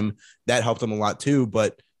time, that helped them a lot too.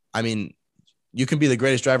 But I mean, you can be the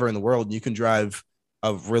greatest driver in the world and you can drive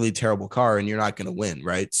a really terrible car and you're not going to win,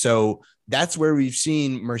 right? So that's where we've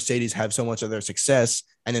seen Mercedes have so much of their success.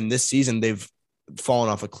 And in this season, they've fallen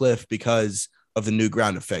off a cliff because of the new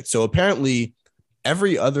ground effect. So apparently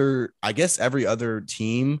every other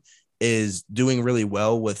team is doing really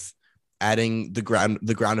well with adding the ground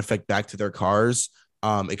effect back to their cars,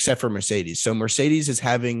 except for Mercedes. So Mercedes is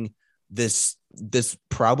having this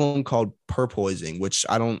problem called porpoising, which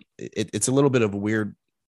it's a little bit of a weird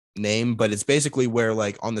name, but it's basically where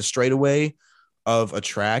like on the straightaway of a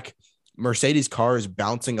track, Mercedes car is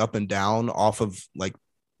bouncing up and down off of like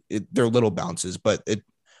they're little bounces, but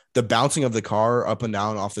the bouncing of the car up and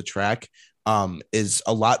down off the track is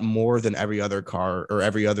a lot more than every other car or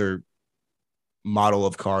every other model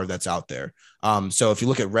of car that's out there. So if you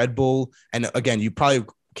look at Red Bull, and again, you probably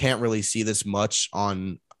can't really see this much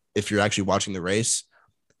on if you're actually watching the race.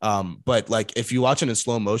 But like if you watch it in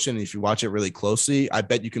slow motion, if you watch it really closely, I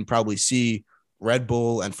bet you can probably see Red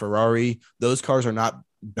Bull and Ferrari. Those cars are not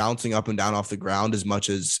bouncing up and down off the ground as much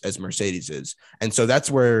as Mercedes is. And so that's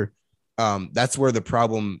where the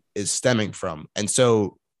problem is stemming from. And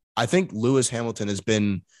so I think Lewis Hamilton has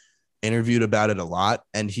been interviewed about it a lot.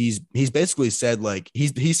 And he's basically said, like,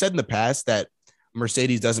 he said in the past that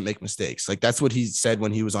Mercedes doesn't make mistakes. Like that's what he said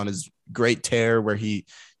when he was on his great tear where he,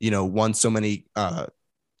 won so many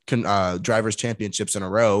drivers championships in a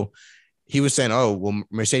row. He was saying, oh, well,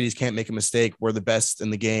 Mercedes can't make a mistake. We're the best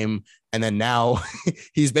in the game. And then now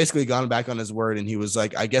he's basically gone back on his word. And he was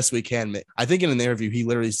like, I guess we can make, I think in an interview, he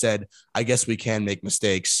literally said, I guess we can make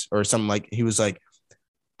mistakes or something. Like he was like,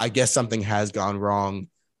 I guess something has gone wrong,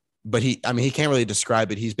 but he can't really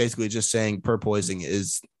describe it. He's basically just saying porpoising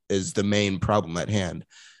is the main problem at hand.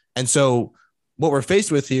 And so what we're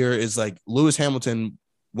faced with here is like Lewis Hamilton,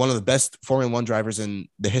 one of the best Formula One drivers in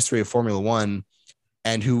the history of Formula One,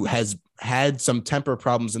 and who has had some temper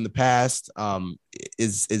problems in the past,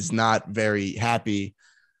 is not very happy.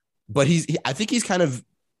 But I think he's kind of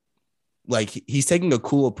like, he's taking a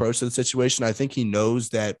cool approach to the situation. I think he knows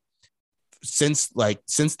that since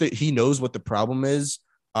he knows what the problem is,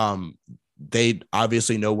 they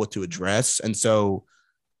obviously know what to address. And so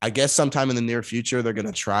I guess sometime in the near future, they're going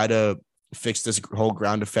to try to fix this whole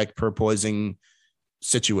ground effect porpoising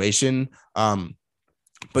situation.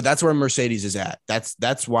 But that's where Mercedes is at.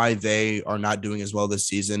 That's why they are not doing as well this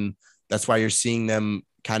season. That's why you're seeing them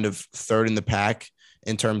kind of third in the pack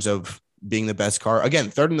in terms of being the best car. Again,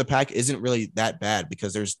 third in the pack isn't really that bad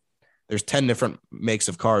because there's 10 different makes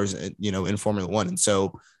of cars, in Formula One. And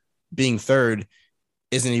so being third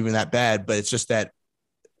isn't even that bad, but it's just that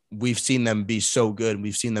we've seen them be so good.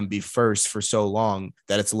 We've seen them be first for so long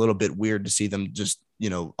that it's a little bit weird to see them just,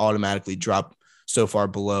 automatically drop so far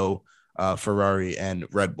below Ferrari and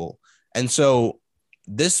Red Bull. And so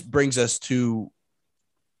this brings us to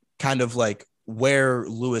kind of like where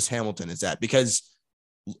Lewis Hamilton is at, because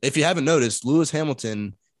if you haven't noticed, Lewis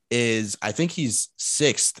Hamilton I think he's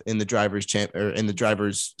 6th in the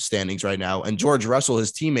drivers standings right now. And George Russell,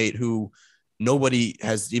 his teammate, who nobody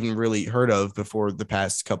has even really heard of before the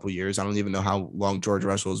past couple of years. I don't even know how long George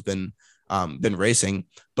Russell has been racing,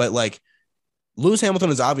 but like Lewis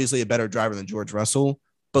Hamilton is obviously a better driver than George Russell,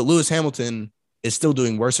 but Lewis Hamilton is still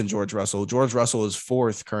doing worse than George Russell. George Russell is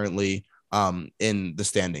 4th currently in the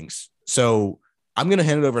standings. So I'm going to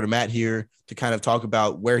hand it over to Matt here to kind of talk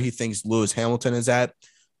about where he thinks Lewis Hamilton is at.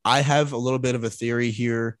 I have a little bit of a theory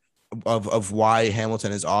here of why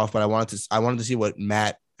Hamilton is off, but I wanted to see what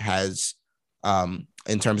Matt has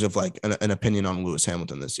in terms of like an opinion on Lewis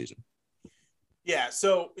Hamilton this season. Yeah.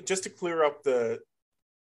 So just to clear up the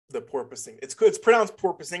porpoising, it's pronounced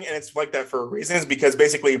porpoising, and it's like that for a reason. Is because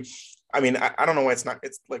basically, I mean, I don't know why it's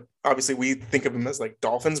like, obviously we think of them as like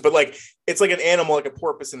dolphins, but like, it's like an animal, like a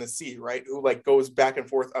porpoise in the sea, right? Who like goes back and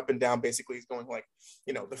forth, up and down. Basically he's going like,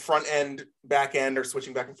 the front end, back end, or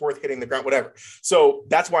switching back and forth, hitting the ground, whatever. So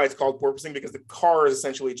that's why it's called porpoising, because the car is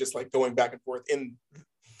essentially just like going back and forth in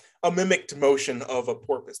a mimicked motion of a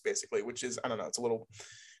porpoise, basically, which is, I don't know, it's a little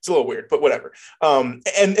weird, but whatever. And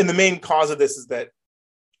the main cause of this is that,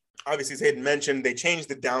 obviously, as Hayden mentioned, they changed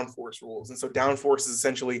the downforce rules. And so downforce is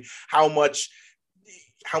essentially how much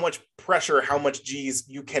pressure, how much G's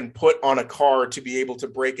you can put on a car to be able to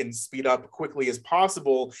brake and speed up quickly as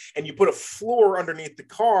possible. And you put a floor underneath the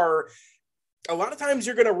car, a lot of times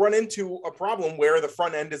you're going to run into a problem where the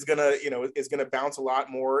front end is going to bounce a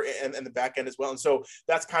lot more, and the back end as well. And so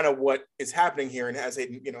that's kind of what is happening here. And as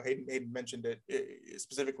Hayden mentioned it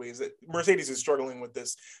specifically, is that Mercedes is struggling with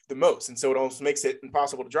this the most. And so it almost makes it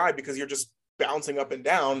impossible to drive because you're just bouncing up and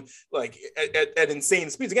down like at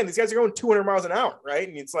insane speeds. Again, these guys are going 200 miles an hour, right?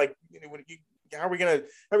 And it's like, how are we going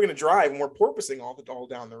to drive when we're porpoising all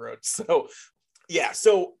down the road? So yeah.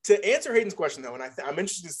 So to answer Hayden's question, though, and I'm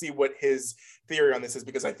interested to see what his theory on this is,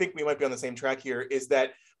 because I think we might be on the same track here, is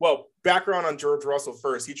that, well, background on George Russell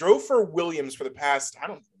first. He drove for Williams for the past, I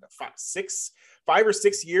don't know, 5 or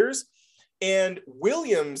 6 years. And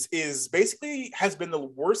Williams has been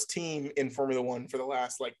the worst team in Formula One for the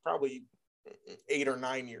last, like, probably 8 or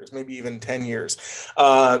 9 years, maybe even 10 years.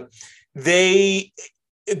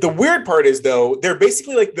 The weird part is, though, they're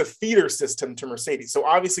basically like the feeder system to Mercedes. So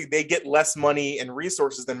obviously they get less money and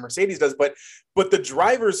resources than Mercedes does, but the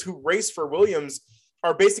drivers who race for Williams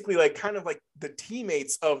are basically like kind of like the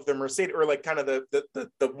teammates of the Mercedes, or like kind of the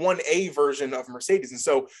 1A version of Mercedes. And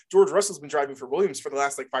so George Russell's been driving for Williams for the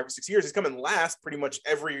last like 5 or 6 years. He's come in last pretty much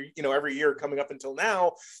every year coming up until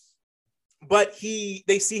now. But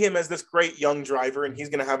they see him as this great young driver, and he's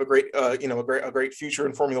going to have a great future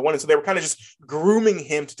in Formula One. And so they were kind of just grooming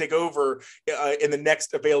him to take over in the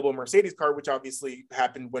next available Mercedes car, which obviously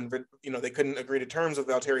happened when they couldn't agree to terms with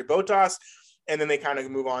Valtteri Bottas. And then they kind of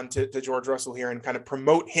move on to George Russell here and kind of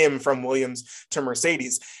promote him from Williams to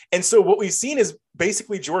Mercedes. And so what we've seen is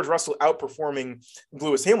basically George Russell outperforming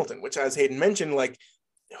Lewis Hamilton, which, as Hayden mentioned, like,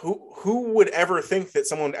 who would ever think that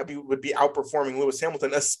someone would be outperforming Lewis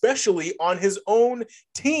Hamilton, especially on his own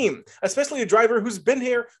team, especially a driver who's been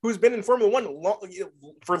in Formula One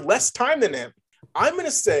for less time than him? I'm going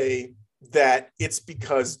to say that it's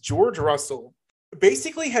because George Russell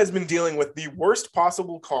basically has been dealing with the worst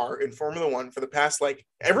possible car in Formula One for the past, like,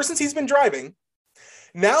 ever since he's been driving.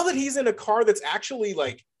 Now that he's in a car that's actually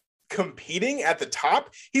like competing at the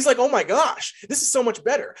top, he's like, oh my gosh, this is so much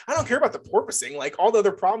better. I don't care about the porpoising, like all the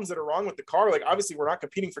other problems that are wrong with the car. Like, obviously we're not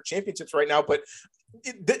competing for championships right now, but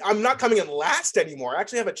I'm not coming in last anymore. I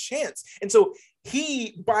actually have a chance. And so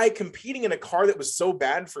he, by competing in a car that was so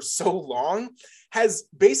bad for so long, has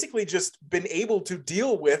basically just been able to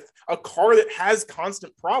deal with a car that has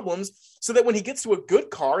constant problems, so that when he gets to a good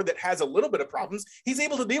car that has a little bit of problems, he's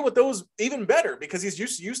able to deal with those even better, because he's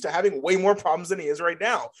used to having way more problems than he is right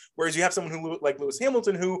now. Whereas you have someone who, like Lewis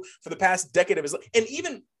Hamilton, who for the past decade of his life, and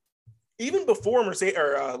even before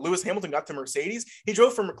Lewis Hamilton got to Mercedes, he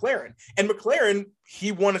drove for McLaren. And McLaren,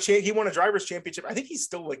 he won a driver's championship. I think he's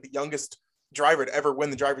still like the youngest driver to ever win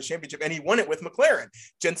the drivers' championship, and he won it with McLaren.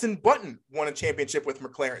 Jenson Button won a championship with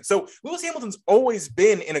McLaren. So Lewis Hamilton's always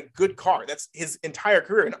been in a good car. That's his entire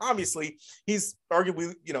career, and obviously he's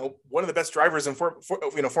arguably one of the best drivers in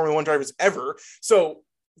Formula One drivers ever. So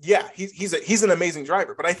yeah, he's an amazing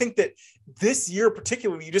driver. But I think that this year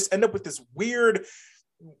particularly, you just end up with this weird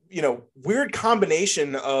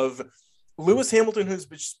combination of Lewis Hamilton, who's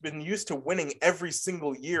been used to winning every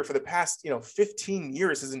single year for the past 15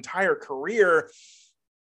 years, his entire career,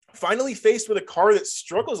 finally faced with a car that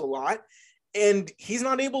struggles a lot, and he's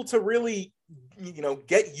not able to really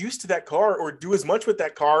get used to that car or do as much with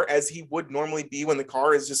that car as he would normally be when the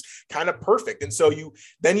car is just kind of perfect. And so you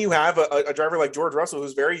have a driver like George Russell,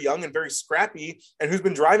 who's very young and very scrappy, and who's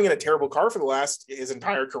been driving in a terrible car for his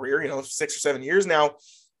entire career, 6 or 7 years now.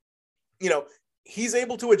 He's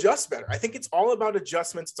able to adjust better. I think it's all about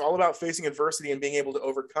adjustments. It's all about facing adversity and being able to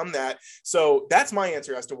overcome that. So that's my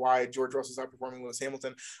answer as to why George Russell's outperforming Lewis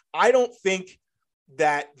Hamilton. I don't think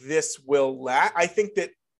that this will last. I think that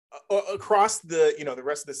across the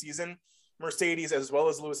rest of the season, Mercedes, as well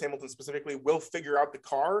as Lewis Hamilton specifically, will figure out the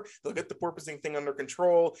car. They'll get the porpoising thing under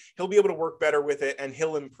control. He'll be able to work better with it, and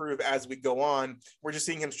he'll improve as we go on. We're just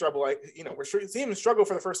seeing him struggle. We're seeing him struggle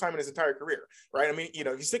for the first time in his entire career, right? I mean,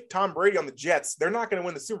 if you stick Tom Brady on the Jets, they're not going to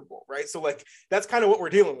win the Super Bowl, right? So that's kind of what we're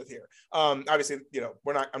dealing with here. Obviously,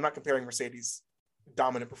 I'm not comparing Mercedes'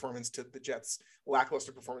 dominant performance to the Jets'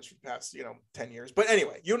 lackluster performance for the past 10 years, but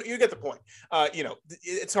anyway, you get the point.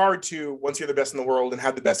 It's hard to, once you're the best in the world and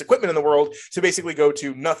have the best equipment in the world, to basically go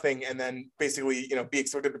to nothing and then basically be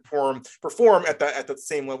expected to perform at the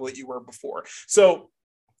same level that you were before. So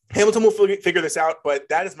Hamilton will figure this out, but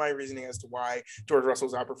that is my reasoning as to why George Russell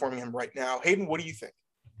is outperforming him right now. Hayden, what do you think?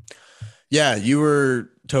 Yeah, you were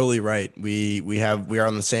totally right. We are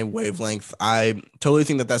on the same wavelength. I totally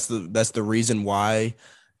think that that's the reason why,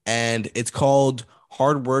 and it's called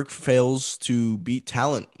hard work fails to beat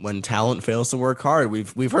talent when talent fails to work hard.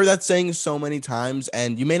 We've heard that saying so many times,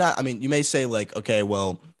 and you may not. I mean, you may say like, okay,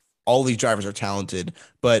 well, all these drivers are talented,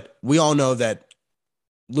 but we all know that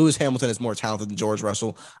Lewis Hamilton is more talented than George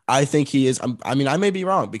Russell. I think he is. I mean, I may be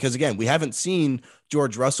wrong because again, we haven't seen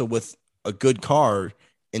George Russell with a good car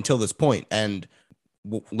until this point, and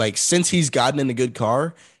like since he's gotten in a good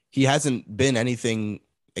car, he hasn't been anything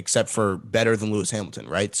except for better than Lewis Hamilton,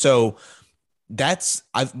 right? So that's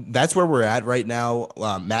where we're at right now.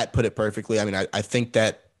 Matt put it perfectly. I mean, I think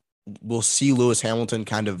that we'll see Lewis Hamilton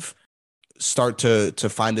kind of start to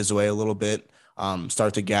find his way a little bit,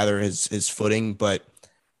 start to gather his footing. But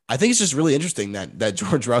I think it's just really interesting that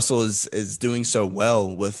George Russell is doing so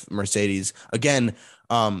well with Mercedes. Again,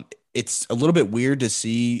 it's a little bit weird to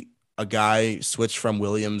see a guy switch from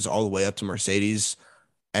Williams all the way up to Mercedes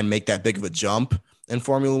and make that big of a jump in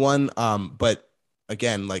Formula One. But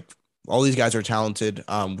again, like all these guys are talented.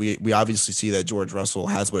 We obviously see that George Russell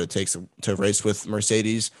has what it takes to race with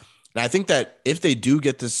Mercedes. And I think that if they do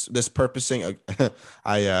get this purposing,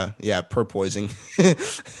 purpoising,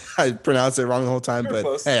 I pronounced it wrong the whole time, You're but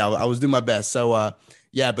close. hey, I was doing my best. So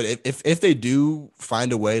yeah, but if they do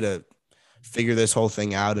find a way to figure this whole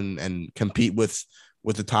thing out and compete with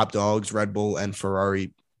the top dogs, Red Bull and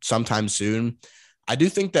Ferrari sometime soon, I do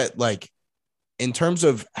think that like in terms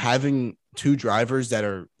of having two drivers that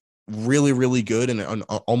are really, really good and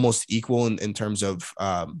almost equal in terms of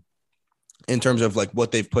like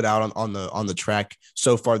what they've put out on the track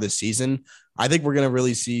so far this season, I think we're going to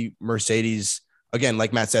really see Mercedes again.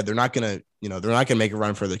 Like Matt said, they're not going to make a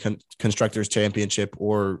run for the constructors championship,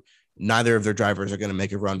 or neither of their drivers are going to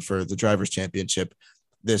make a run for the drivers championship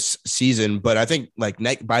this season. But I think like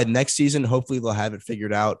by next season, hopefully they'll have it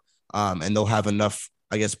figured out, and they'll have enough,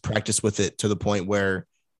 I guess, practice with it to the point where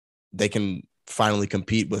they can finally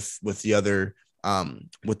compete with the other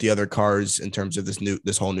cars in terms of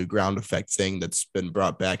this whole new ground effect thing that's been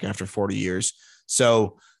brought back after 40 years.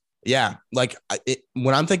 So yeah, like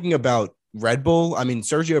when I'm thinking about Red Bull, I mean,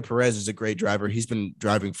 Sergio Perez is a great driver. He's been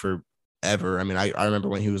driving forever. I mean, I remember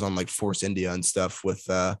when he was on like Force India and stuff with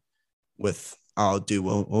what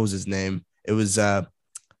was his name? It was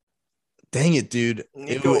dang it, dude.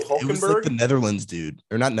 Nico It was like the Hulkenberg? Netherlands dude,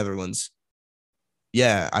 or not Netherlands.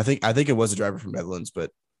 Yeah, I think it was a driver from Netherlands,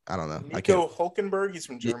 but I don't know. I can't. Nico Hulkenberg? He's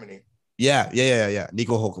from Germany. Yeah.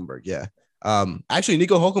 Nico Hulkenberg. Yeah. Actually,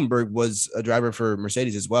 Nico Hulkenberg was a driver for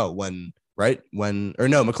Mercedes as well. McLaren,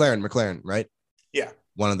 right? Yeah.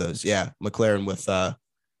 One of those. Yeah, McLaren with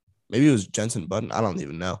maybe it was Jenson Button. I don't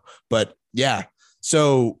even know, but yeah.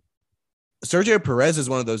 So Sergio Perez is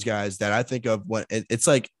one of those guys that I think of when it's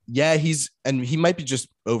like, yeah, he might be just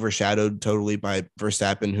overshadowed totally by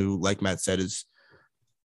Verstappen, who, like Matt said, is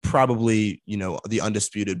probably, the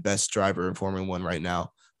undisputed best driver in Formula One right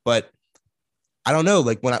now. But I don't know,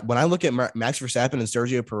 like when I look at Max Verstappen and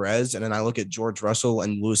Sergio Perez, and then I look at George Russell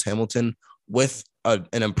and Lewis Hamilton with an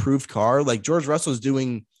improved car, like George Russell is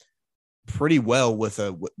doing pretty well with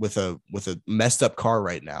a messed up car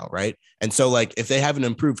right now, right? And so like if they have an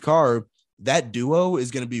improved car, that duo is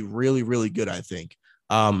going to be really, really good, I think.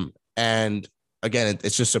 And again,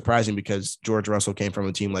 it's just surprising because George Russell came from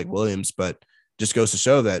a team like Williams, but just goes to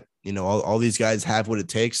show that, all these guys have what it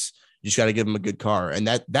takes. You just got to give them a good car. And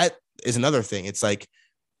that is another thing. It's like,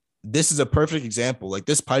 this is a perfect example. Like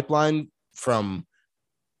this pipeline from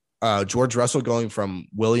George Russell going from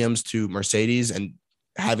Williams to Mercedes and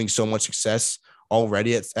having so much success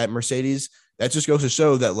already at Mercedes, that just goes to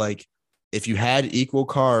show that like, if you had equal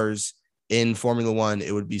cars in Formula One,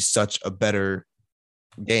 it would be such a better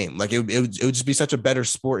game. Like it would just be such a better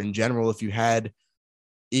sport in general if you had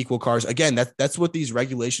equal cars. Again, that's what these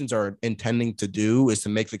regulations are intending to do, is to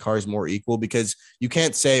make the cars more equal, because you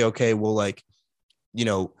can't say, okay, well, like,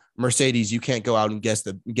 Mercedes, you can't go out and get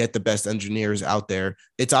the best engineers out there.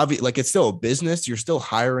 It's obvious, like it's still a business. You're still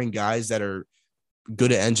hiring guys that are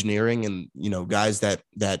good at engineering, and guys that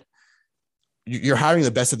you're hiring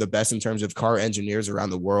the best of the best in terms of car engineers around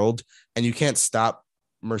the world, and you can't stop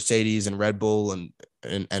Mercedes and Red Bull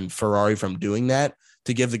and Ferrari from doing that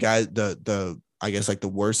to give the guy the I guess like the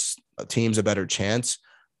worst teams a better chance.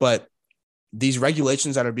 But these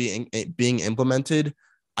regulations that are being implemented,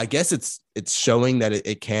 I guess it's showing that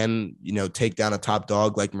it can, take down a top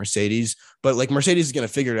dog like Mercedes, but like Mercedes is going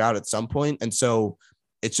to figure it out at some point. And so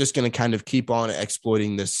it's just going to kind of keep on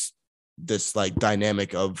exploiting this like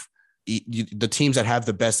dynamic of the teams that have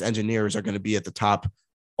the best engineers are going to be at the top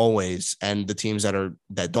always. And the teams that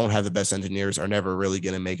don't have the best engineers are never really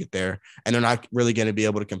going to make it there. And they're not really going to be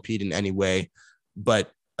able to compete in any way.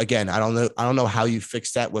 But again, I don't know how you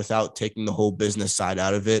fix that without taking the whole business side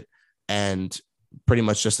out of it. And pretty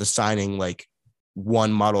much just assigning like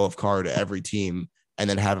one model of car to every team and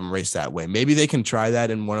then have them race that way. Maybe they can try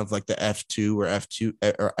that in one of like the F2 or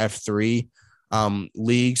F3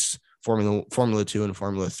 leagues. Formula 2 and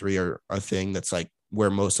Formula 3 are a thing that's like where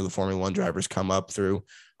most of the Formula 1 drivers come up through.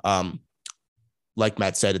 Like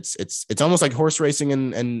Matt said, it's almost like horse racing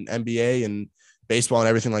and NBA and baseball and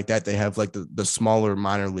everything like that. They have like the smaller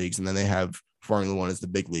minor leagues, and then they have Formula 1 as the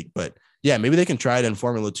big league. But yeah, maybe they can try it in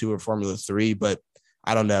Formula 2 or Formula 3, but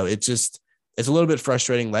I don't know. It's a little bit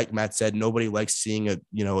frustrating. Like Matt said, nobody likes seeing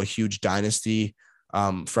a huge dynasty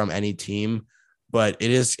from any team, but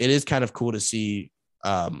it is kind of cool to see.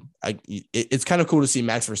 It's kind of cool to see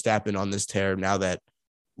Max Verstappen on this tear now that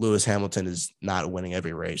Lewis Hamilton is not winning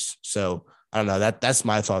every race. So I don't know. That's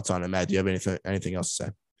my thoughts on it. Matt, do you have anything else to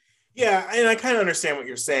say? Yeah, and I kind of understand what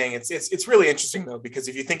you're saying. It's really interesting though, because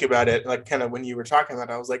if you think about it, like kind of when you were talking about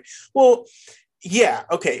it, I was like, well, yeah,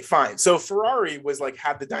 okay, fine. So Ferrari was like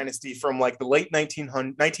had the dynasty from like the late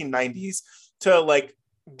 1990s to like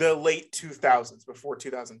the late 2000s, before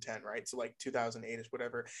 2010, right? So like 2008ish,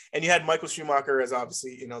 whatever. And you had Michael Schumacher as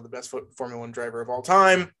obviously, the best Formula 1 driver of all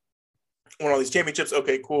time, won all these championships.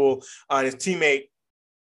 Okay, cool. And his teammate,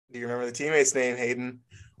 do you remember the teammate's name, Hayden?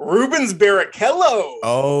 Rubens Barrichello.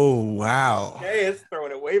 Oh, wow. Okay, it's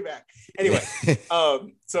throwing it way back. Anyway,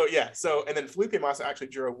 so and then Felipe Massa actually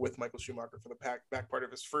drove with Michael Schumacher for the back part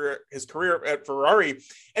of his career at Ferrari.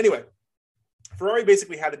 Anyway, Ferrari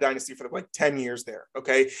basically had a dynasty for like 10 years there.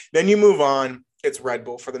 Okay, then you move on. It's Red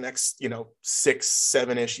Bull for the next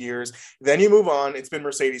 6-7-ish years. Then you move on. It's been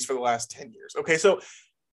Mercedes for the last 10 years. Okay, so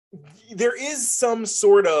there is some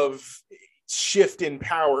sort of shift in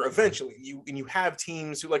power eventually. You have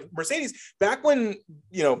teams who like Mercedes back when,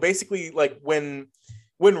 basically like when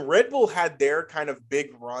Red Bull had their kind of big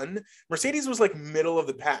run, Mercedes was like middle of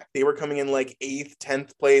the pack. They were coming in like 8th,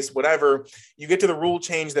 10th place, whatever. You get to the rule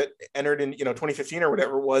change that entered in, 2015 or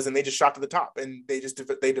whatever it was, and they just shot to the top, and they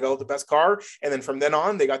developed the best car. And then from then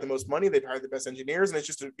on, they got the most money, they hired the best engineers, and it's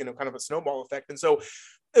just kind of a snowball effect. And so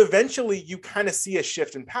eventually you kind of see a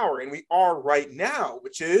shift in power, and we are right now,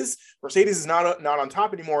 which is Mercedes is not on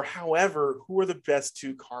top anymore. However, who are the best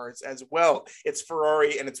two cars as well? It's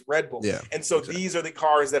Ferrari and it's Red Bull. Yeah, and so exactly. These are the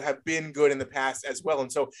cars that have been good in the past as well.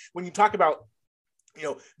 And so when you talk about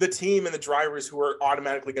the team and the drivers who are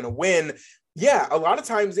automatically going to win, yeah, a lot of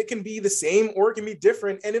times it can be the same or it can be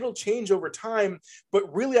different, and it'll change over time.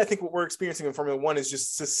 But really, I think what we're experiencing in Formula 1 is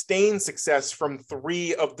just sustained success from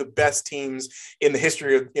three of the best teams in the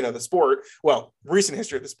history of, the sport. Well, recent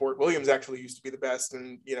history of the sport. Williams actually used to be the best.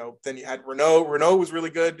 And, then you had Renault. Renault was really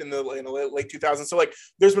good in the late 2000s. So like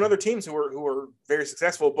there's been other teams who were very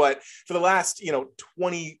successful, but for the last,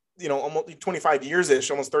 20, almost 25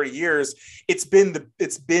 years-ish, almost 30 years, it's been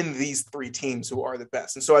these three teams who are the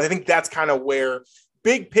best. And so I think that's kind of where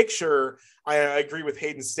big picture, I agree with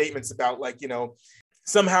Hayden's statements about like,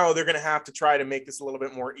 somehow they're going to have to try to make this a little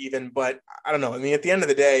bit more even, but I don't know. I mean, at the end of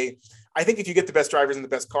the day, I think if you get the best drivers and the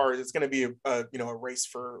best cars, it's going to be a race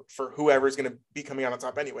for whoever is going to be coming out on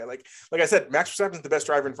top anyway. Like I said, Max Verstappen is the best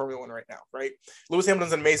driver in Formula 1 right now, right? Lewis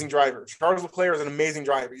Hamilton's an amazing driver. Charles Leclerc is an amazing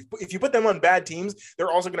driver. If you put them on bad teams,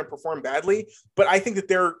 they're also going to perform badly. But I think that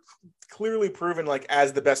they're clearly proven like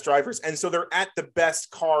as the best drivers, and so they're at the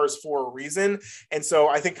best cars for a reason. And so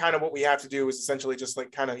I think kind of what we have to do is essentially just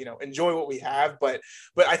like kind of enjoy what we have. But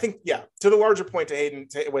I think to the larger point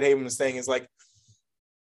to what Hayden was saying is like,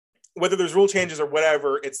 whether there's rule changes or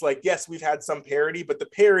whatever, it's like, yes, we've had some parity, but the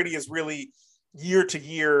parity is really year to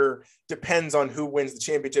year, depends on who wins the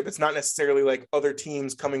championship. It's not necessarily like other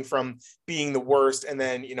teams coming from being the worst and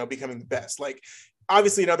then, becoming the best. Like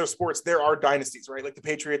obviously in other sports, there are dynasties, right? Like the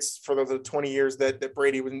Patriots for the 20 years that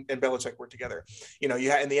Brady and Belichick were together. You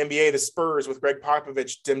had in the NBA, the Spurs with Greg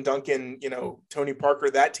Popovich, Tim Duncan, Tony Parker,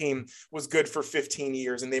 that team was good for 15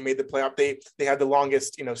 years and they made the playoff. They had the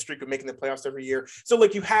longest, streak of making the playoffs every year. So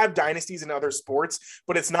like you have dynasties in other sports,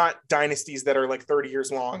 but it's not dynasties that are like 30 years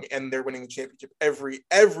long and they're winning the championship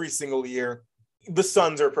every single year. The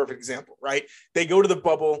Suns are a perfect example, right? They go to the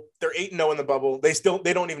bubble. They're 8-0 in the bubble. They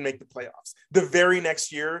don't even make the playoffs. The very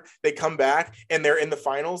next year, they come back and they're in the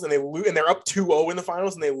finals and they lose, and they're up 2-0 in the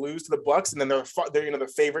finals and they lose to the Bucks. And then they're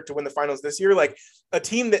the favorite to win the finals this year. Like a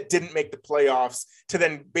team that didn't make the playoffs to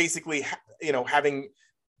then basically, having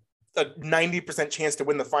a 90% chance to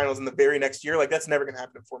win the finals in the very next year. Like that's never going to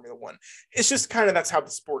happen in Formula 1. It's just kind of, that's how the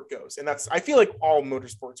sport goes. And I feel like all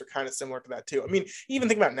motorsports are kind of similar to that too. I mean, even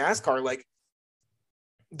think about NASCAR, like,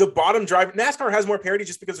 the bottom driver, NASCAR has more parity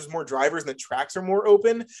just because there's more drivers and the tracks are more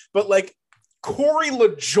open. But like Corey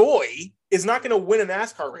LaJoie is not going to win a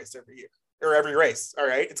NASCAR race every year, or every race. All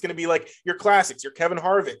right. It's going to be like your classics, your Kevin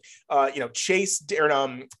Harvick, Chase,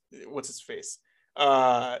 or what's his face?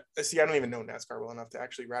 See, I don't even know NASCAR well enough to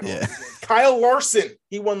actually rattle off his name. Kyle Larson,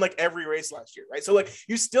 he won like every race last year, right? So like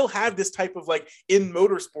you still have this type of like in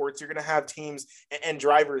motorsports, you're gonna have teams and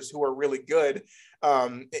drivers who are really good.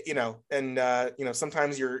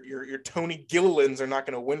 Sometimes your Tony Gillilans are not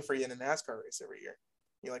gonna win for you in a NASCAR race every year.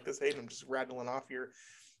 You like this, Hayden? I'm just rattling off your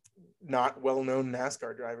not well-known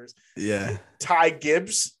NASCAR drivers. Yeah. Ty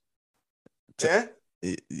Gibbs. Yeah.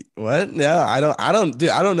 What? Yeah, I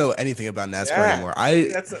don't know anything about NASCAR anymore.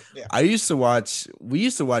 We used to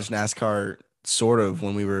watch NASCAR sort of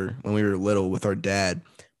when we were little with our dad.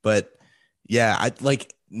 But yeah, I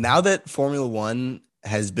like now that Formula One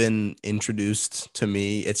has been introduced to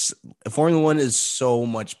me, Formula One is so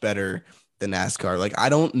much better than NASCAR. Like, I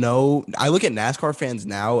don't know. I look at NASCAR fans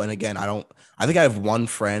now, and again, I think I have one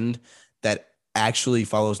friend that actually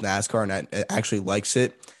follows NASCAR and actually likes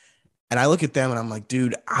it. And I look at them and I'm like,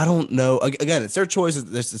 dude, I don't know. Again, it's their choice.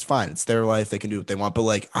 This is fine. It's their life. They can do what they want. But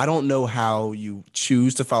like, I don't know how you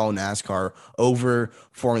choose to follow NASCAR over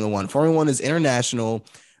Formula One. Formula One is international.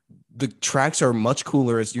 The tracks are much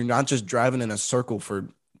cooler. You're not just driving in a circle for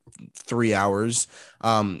 3 hours.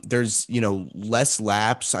 There's, less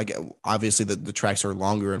laps. Obviously the tracks are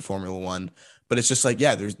longer in Formula One, but it's just like,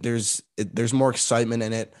 yeah, there's more excitement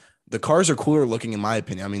in it. The cars are cooler looking, in my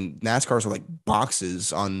opinion. I mean, NASCARs are like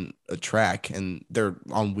boxes on a track and they're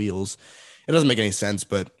on wheels. It doesn't make any sense,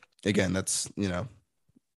 but again, that's,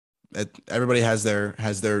 everybody has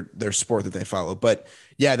their sport that they follow. But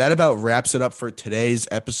yeah, that about wraps it up for today's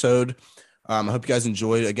episode. I hope you guys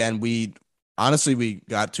enjoyed. Again, we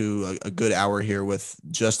got to a good hour here with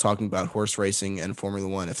just talking about horse racing and Formula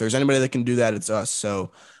One. If there's anybody that can do that, it's us.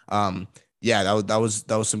 So, yeah, that was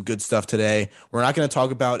some good stuff today. We're not going to talk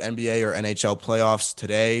about NBA or NHL playoffs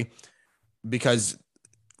today because,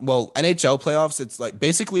 well, NHL playoffs, it's like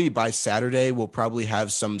basically by Saturday, we'll probably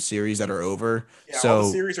have some series that are over. Yeah, so all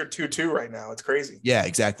the series are 2-2 right now. It's crazy. Yeah,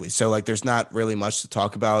 exactly. So like, there's not really much to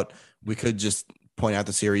talk about. We could just point out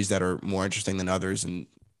the series that are more interesting than others and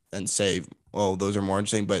say, oh, those are more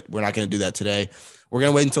interesting, but we're not going to do that today. We're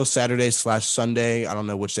going to wait until Saturday/Sunday. I don't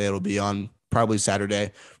know which day it'll be on. Probably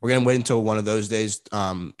Saturday. We're going to wait until one of those days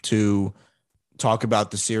to talk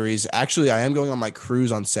about the series. Actually, I am going on my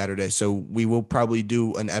cruise on Saturday, so we will probably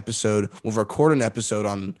do an episode. We'll record an episode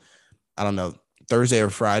on, I don't know, Thursday or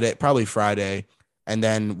Friday, probably Friday, and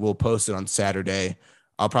then we'll post it on Saturday.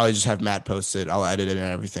 I'll probably just have Matt post it. I'll edit it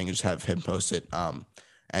and everything and just have him post it.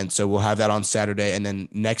 And so we'll have that on Saturday. And then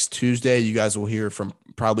next Tuesday, you guys will hear from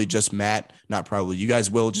probably just Matt. Not probably. You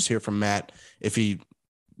guys will just hear from Matt if he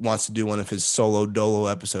wants to do one of his solo dolo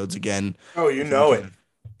episodes again. Oh, you know it.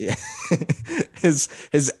 Yeah.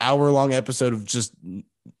 his hour-long episode of just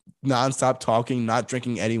nonstop talking, not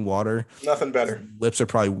drinking any water. Nothing better. His lips are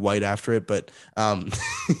probably white after it, but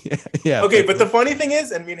yeah. Okay, but the funny thing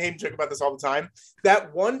is, and me and Hayden joke about this all the time,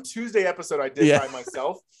 that one Tuesday episode I did by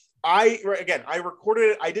myself, I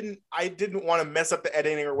recorded it. I didn't want to mess up the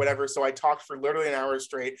editing or whatever, so I talked for literally an hour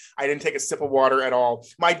straight. I didn't take a sip of water at all.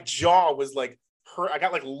 My jaw was like I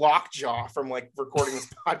got like lockjaw from like recording this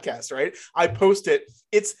podcast, right? I post it.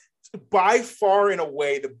 It's by far in a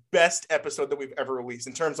way the best episode that we've ever released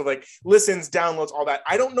in terms of like listens, downloads, all that.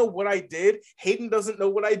 I don't know what I did. Hayden doesn't know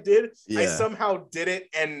what I did. Yeah. I somehow did it,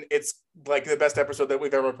 and it's like the best episode that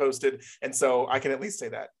we've ever posted. And so I can at least say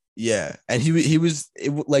that. Yeah, and he was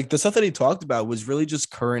like the stuff that he talked about was really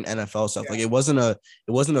just current NFL stuff. Yeah. Like it wasn't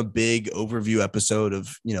a big overview episode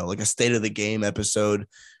of like a state of the game episode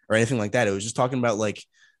or anything like that. It was just talking about like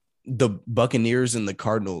the Buccaneers and the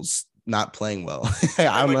Cardinals not playing well.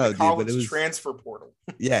 I don't know, dude, but it was transfer portal.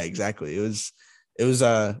 Yeah, exactly. It was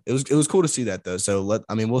cool to see that though. So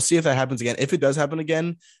we'll see if that happens again. If it does happen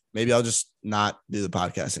again, maybe I'll just not do the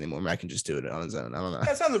podcast anymore. Maybe I can just do it on his own. I don't know.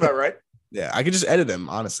 That sounds about right. Yeah, I could just edit him.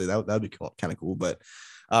 Honestly, that'd be cool, kind of cool. But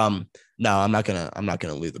no, I'm not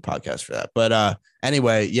gonna leave the podcast for that. But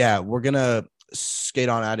anyway, yeah, we're gonna skate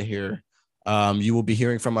on out of here. You will be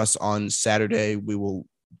hearing from us on Saturday. We will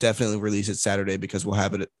definitely release it Saturday because we'll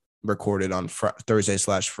have it recorded on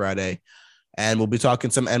Thursday/Friday, and we'll be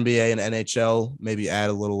talking some NBA and NHL. Maybe add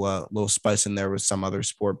a little spice in there with some other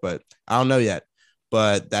sport, but I don't know yet.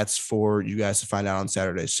 But that's for you guys to find out on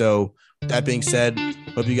Saturday. So that being said,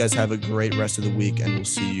 hope you guys have a great rest of the week, and we'll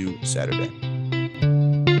see you Saturday.